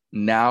criticism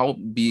now,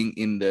 being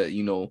in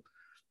the,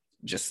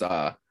 just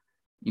a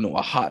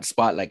hot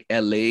spot like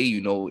LA,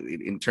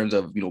 in terms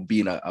of,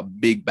 being a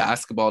big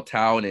basketball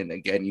town. And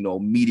again,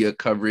 media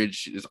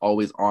coverage is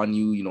always on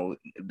you.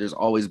 There's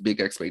always big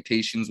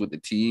expectations with the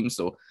team.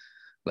 So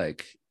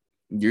like,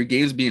 your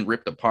game's being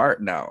ripped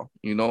apart now.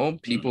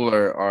 People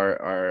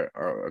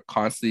are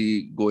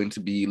constantly going to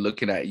be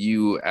looking at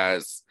you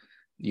as,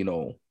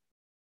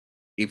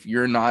 if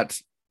you're not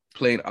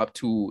playing up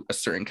to a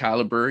certain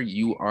caliber,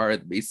 you are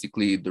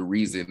basically the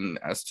reason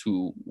as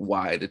to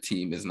why the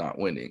team is not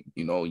winning.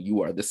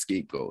 You are the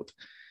scapegoat.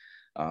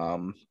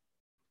 And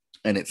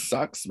it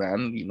sucks,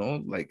 man.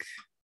 Like,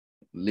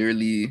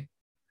 literally,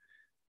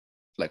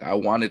 like, I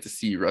wanted to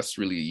see Russ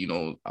really,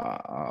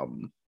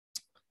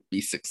 be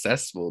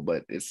successful,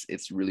 but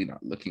it's really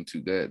not looking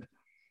too good.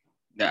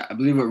 Yeah, I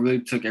believe what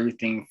really took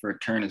everything for a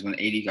turn is when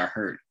AD got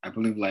hurt. I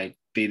believe like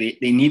they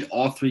need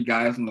all 3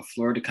 guys on the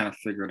floor to kind of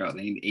figure it out.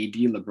 They need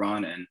AD,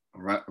 LeBron, and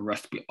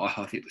Russ to be all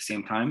healthy at the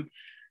same time.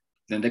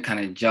 Then they kind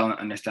of gel and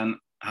understand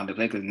how to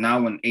play. Because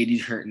now when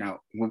AD's hurt, now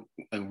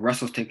like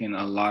Russell's taking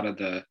a lot of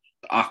the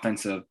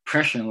offensive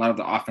pressure and a lot of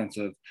the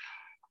offensive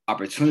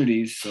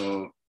opportunities.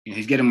 So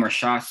he's getting more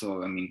shots.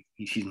 So I mean,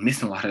 he's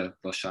missing a lot of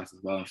those shots as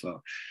well.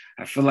 So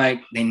I feel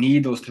like they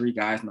need those 3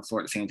 guys on the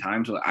floor at the same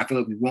time. So I feel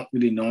like we won't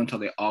really know until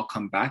they all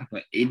come back.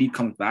 But AD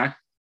comes back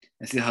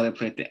and see how they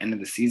play at the end of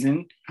the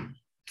season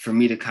for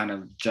me to kind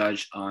of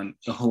judge on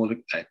the whole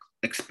like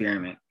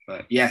experiment.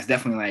 But yeah, it's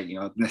definitely like,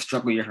 been a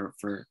struggle year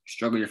for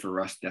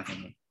Russ,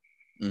 definitely.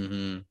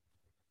 Mm-hmm.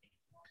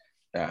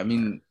 Yeah, I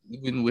mean,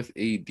 even with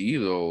AD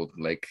though,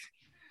 like,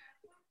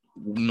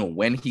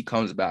 when he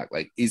comes back,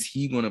 like, is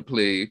he gonna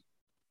play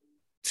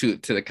to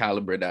the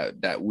caliber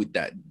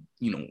that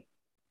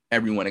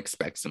everyone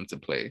expects him to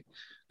play?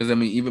 Because I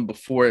mean, even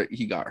before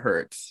he got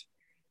hurt,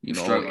 it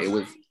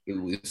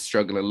was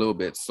struggling a little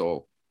bit.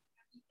 So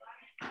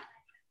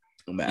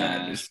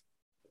man,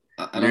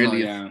 I don't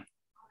know.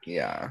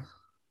 Yeah,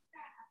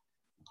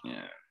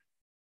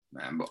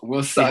 man. But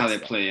we'll see how they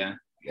play.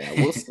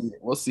 Yeah,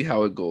 we'll see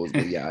how it goes.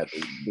 But yeah,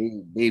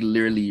 they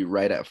literally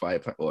right at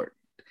 500, or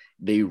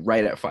they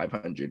right at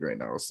 500 right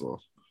now. So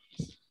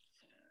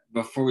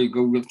before we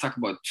go, we'll talk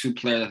about 2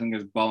 players I think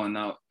is balling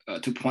out.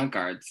 2 point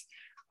guards.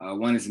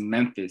 One is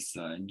Memphis,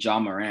 Ja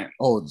Morant.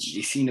 Oh,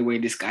 you seen the way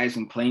this guy's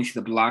been playing? See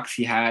the blocks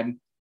he had?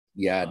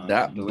 Yeah,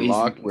 that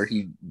block where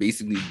he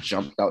basically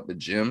jumped out the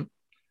gym.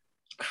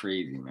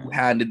 Crazy, man.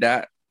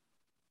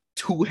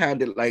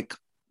 Two-handed, like,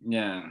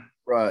 yeah.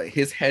 bro,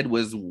 his head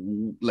was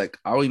like,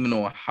 I don't even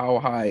know how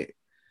high.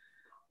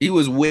 He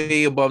was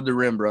way above the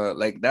rim, bro.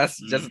 Like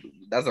that's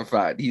a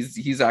fact.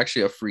 He's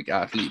actually a freak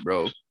athlete,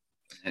 bro.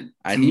 And to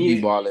And he be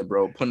me, balling,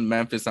 bro. Putting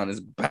Memphis on his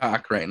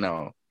back right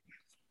now.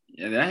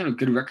 yeah, they have a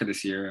good record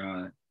this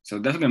year. So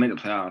definitely gonna make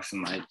the playoffs.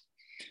 And like,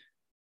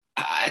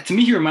 to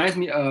me, he reminds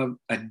me of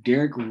a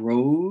Derrick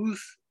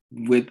Rose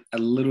with a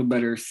little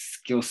better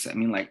skill set. I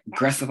mean, like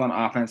aggressive on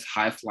offense,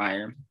 high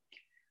flyer,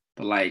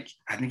 but like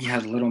I think he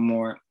has a little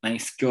more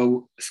like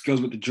skills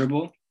with the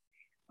dribble.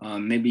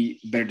 Maybe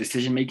better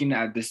decision making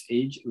at this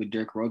age with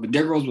Derrick Rose. But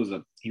Derrick Rose was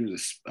a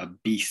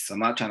beast. So I'm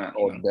not trying to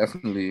Oh,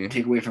 definitely.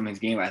 take away from his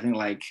game. I think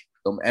like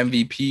Some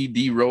MVP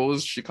D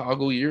Rose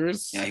Chicago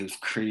years. yeah, he was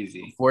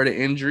crazy Before the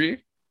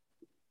injury.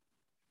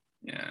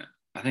 Yeah,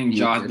 I think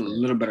He was Ja's a different.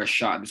 little better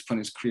shot at this point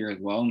in his career as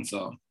well, and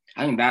so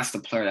I think that's the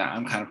player that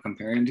I'm kind of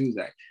comparing to.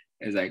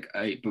 Is like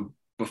a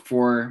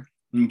before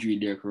injury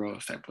Derrick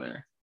Rose type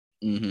player.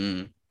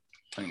 Mm-hmm.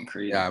 Playing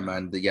crazy. Yeah,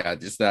 man. Yeah,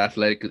 just the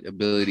athletic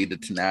ability, the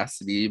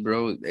tenacity,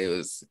 bro.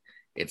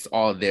 It's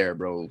all there,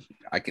 bro.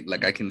 I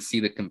can see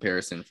the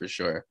comparison for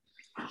sure.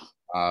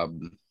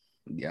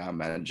 Yeah,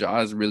 man.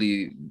 Ja's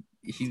really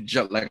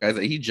like I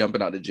said, he's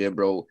jumping out the gym,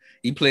 bro.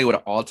 He played with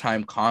an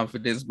all-time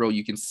confidence, bro.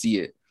 You can see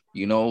it.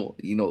 He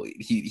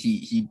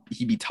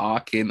be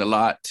talking a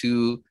lot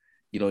too.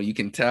 You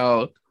can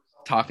tell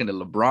talking to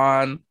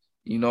LeBron.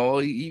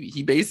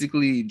 He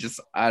basically just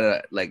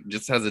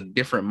just has a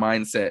different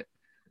mindset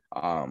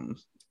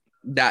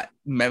that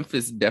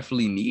Memphis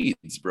definitely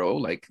needs, bro.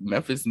 Like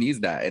Memphis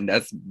needs that, and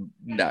that's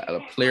that a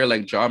player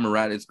like Ja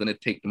Morant is gonna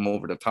take them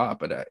over the top,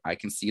 but I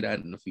can see that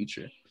in the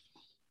future.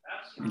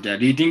 Yeah.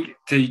 Do you think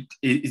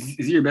is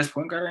he your best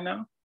point guard right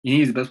now? You think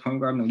he's the best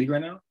point guard in the league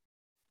right now?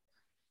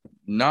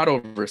 Not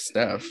over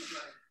Steph.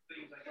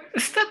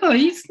 Steph,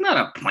 he's not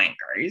a point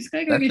guard. He's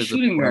like a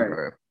shooting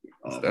guard.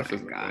 Oh Steph my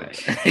is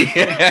gosh.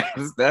 Yeah,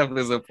 Steph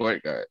is a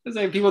point guard. It's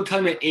like people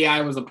telling me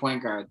AI was a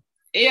point guard.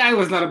 AI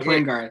was not a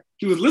point guard.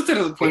 He was listed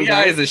as a point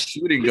guard. AI is a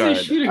shooting guard.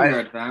 He's a shooting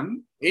guard,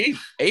 fam.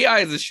 AI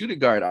is a shooting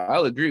guard.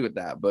 I'll agree with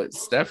that, but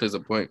Steph is a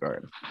point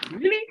guard.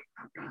 Really?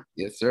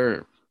 Yes,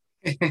 sir.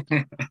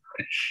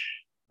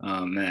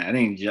 Oh man, I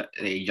think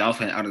Ja's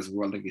playing out of this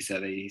world, like you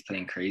said. He's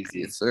playing crazy.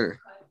 Yes, sir.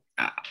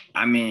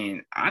 I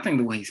mean, I think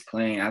the way he's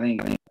playing, I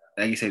think,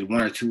 like you said,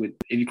 one or two.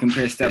 If you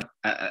compare Steph,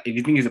 if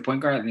you think he's a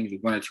point guard, I think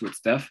he's one or two with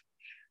Steph.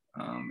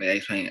 But yeah,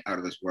 he's playing out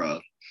of this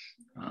world.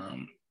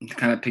 To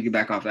kind of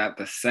piggyback off that,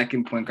 the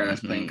second point guard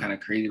that's playing kind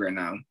of crazy right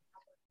now.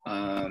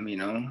 Out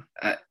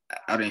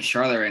in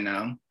Charlotte right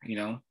now,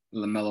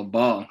 LaMelo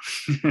Ball.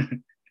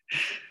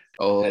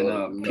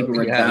 People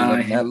were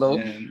dying.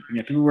 And,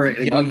 people were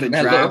going to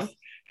the draft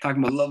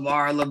talking about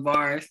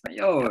LeVar. It's like,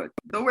 yo,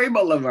 don't worry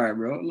about LeVar,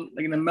 bro.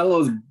 Like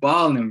LaMelo's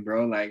balling,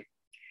 bro. Like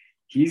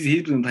he's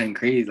been playing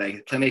crazy. Like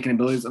his playmaking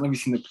abilities. I don't know if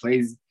you've seen the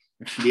plays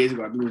a few days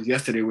ago. I believe it was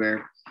yesterday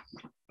where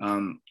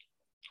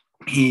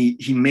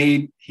he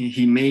made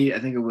I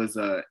think it was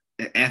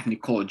Anthony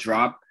Cole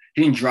drop.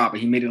 He didn't drop it.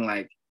 He made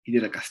it he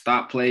did a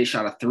stop play,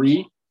 shot a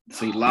three.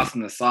 So he lost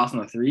in the sauce on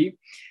a three.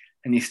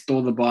 And he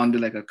stole the ball and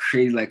did a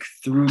crazy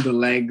through the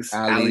legs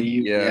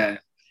alley-oop. Yeah.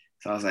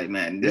 So I was like,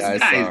 man, this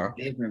guy is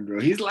different, bro.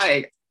 He's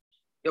like,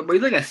 yo, but he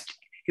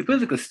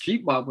plays like a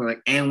street ball for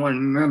and one.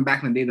 Remember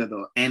back in the day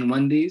the and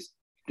one days?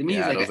 To me,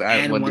 he's like an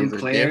and one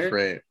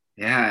player.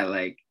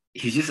 Yeah,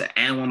 he's just an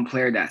and one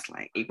player that's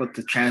able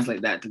to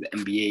translate that to the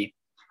NBA.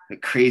 The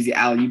crazy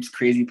alley-oops,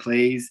 crazy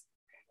plays.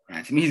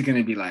 And to me, he's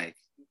gonna be a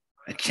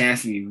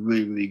chance to be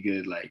really, really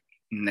good in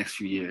the next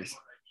few years.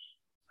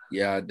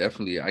 Yeah,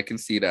 definitely. I can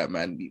see that,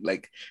 man.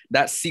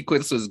 That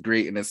sequence was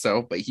great in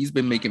itself, but he's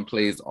been making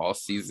plays all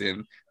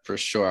season for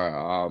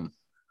sure.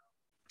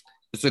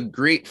 It's a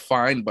great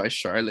find by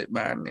Charlotte,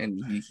 man,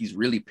 and he's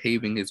really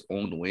paving his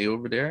own way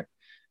over there.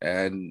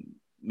 And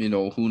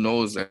who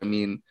knows? I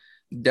mean,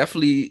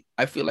 definitely,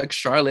 I feel like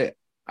Charlotte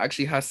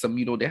actually has some,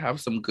 they have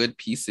some good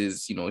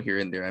pieces, here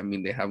and there. I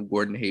mean, they have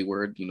Gordon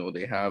Hayward,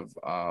 they have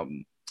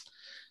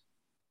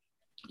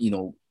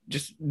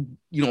just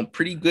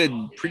pretty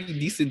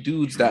decent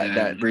dudes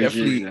that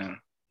Bridges,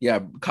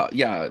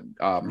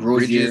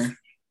 Bridges,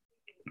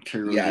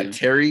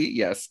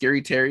 Terry,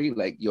 Scary Terry,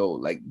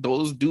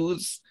 those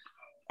dudes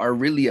are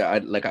really a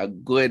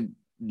good,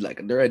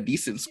 they're a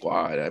decent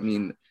squad. I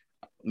mean,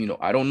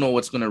 I don't know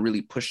what's gonna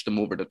really push them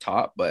over the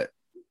top, but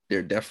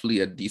they're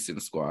definitely a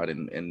decent squad,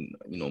 and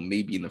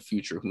maybe in the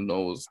future, who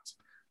knows,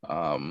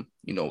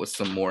 with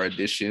some more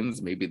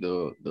additions, maybe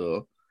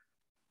they'll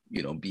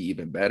be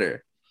even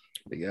better.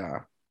 But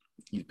yeah,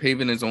 he's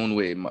paving his own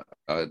way.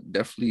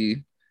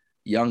 Definitely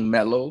young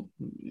Melo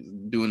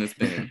doing his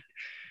thing.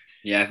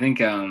 Yeah, I think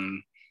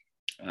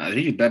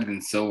he's better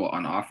than Zoe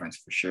on offense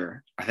for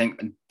sure. I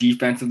think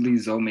defensively,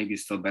 Zoe maybe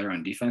is still better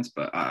on defense,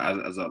 but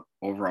as an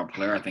overall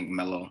player, I think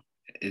Melo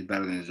is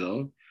better than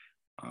Zoe.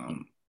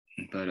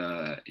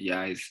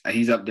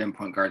 He's up there in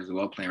point guard as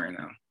well, playing right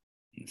now.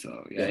 And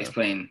so he's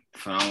playing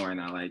phenomenal right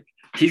now.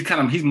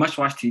 He's much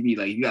watched TV.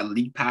 You got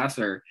League Pass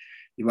or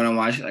you want to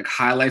watch like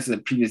highlights of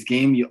the previous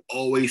game, you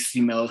always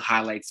see Melo's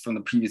highlights from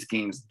the previous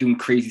games doing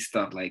crazy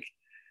stuff. Like,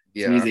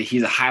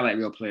 he's a highlight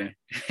reel player.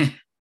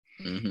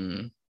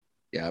 Mm-hmm.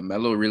 Yeah,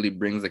 Melo really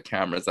brings the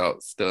cameras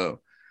out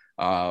still.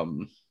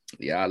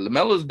 Yeah,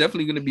 LaMelo is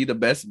definitely going to be the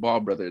best ball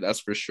brother.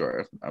 That's for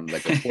sure. I'm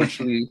like,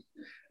 unfortunately,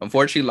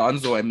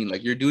 Lonzo, I mean,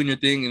 like, you're doing your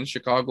thing in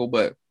Chicago,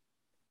 but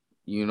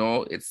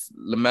it's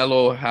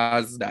LaMelo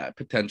has that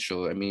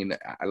potential. I mean,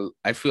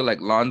 I feel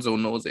like Lonzo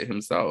knows it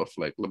himself.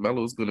 Like,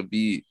 LaMelo is going to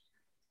be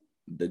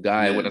the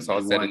guy when it's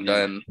all said and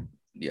done.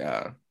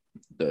 Yeah,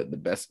 the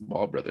best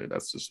ball brother.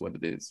 That's just what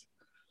it is.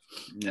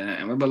 Yeah,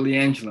 and what about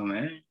LiAngelo,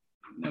 man?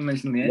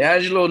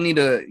 LiAngelo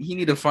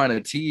need to find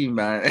a team,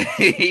 man.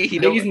 He's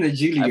in the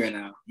G League right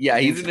now. Yeah,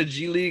 he's in the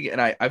G League,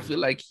 and I feel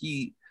like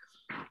he's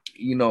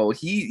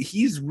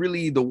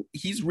really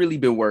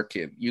been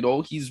working.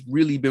 He's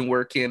really been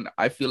working.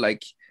 I feel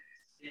like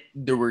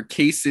there were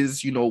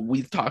cases,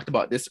 we've talked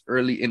about this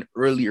in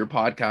earlier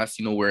podcasts,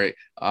 where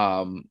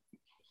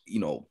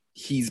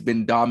he's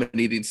been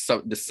dominating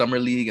the summer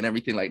league and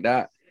everything like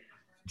that.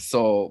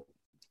 So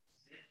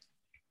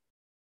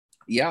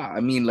yeah, I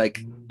mean, like,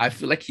 I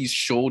feel like he's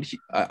showed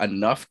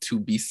enough to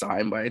be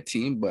signed by a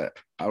team, but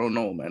I don't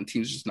know, man.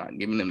 Team's just not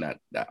giving him that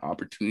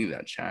opportunity,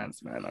 that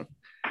chance, man.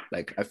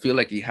 I feel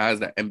like he has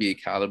that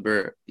NBA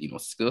caliber,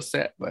 skill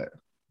set, but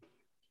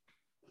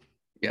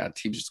yeah,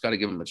 teams just got to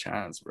give him a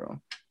chance,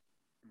 bro.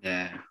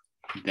 Yeah,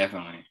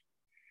 definitely,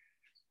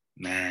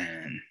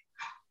 man.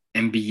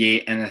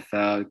 NBA,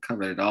 NFL,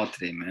 covered it all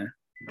today, man.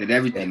 Did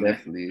everything, yeah,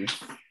 definitely.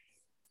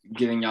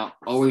 Giving y'all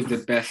always the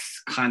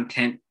best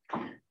content.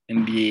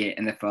 NBA,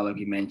 NFL, like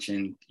you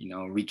mentioned,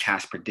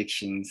 recast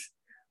predictions,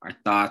 our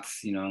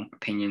thoughts,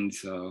 opinions.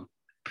 So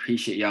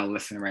appreciate y'all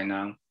listening right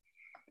now.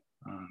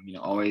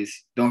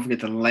 Always don't forget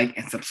to like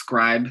and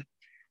subscribe.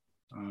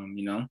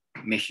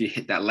 Make sure you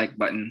hit that like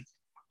button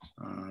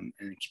and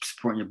keep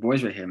supporting your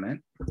boys right here,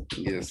 man.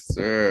 Yes,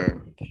 sir.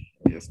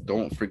 Yes,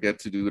 don't forget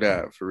to do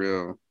that for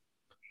real.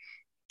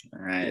 All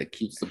right. Yeah,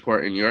 keep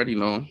supporting. You already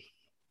know.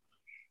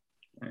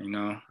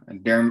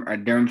 Our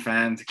Durham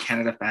fans,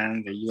 Canada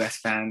fans, the US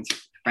fans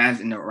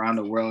around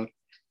the world,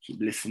 keep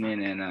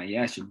listening. And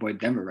it's your boy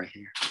Denver right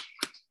here.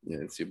 Yeah,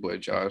 it's your boy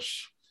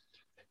Josh.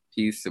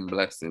 Peace and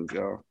blessings,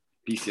 y'all.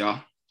 Peace,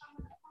 y'all.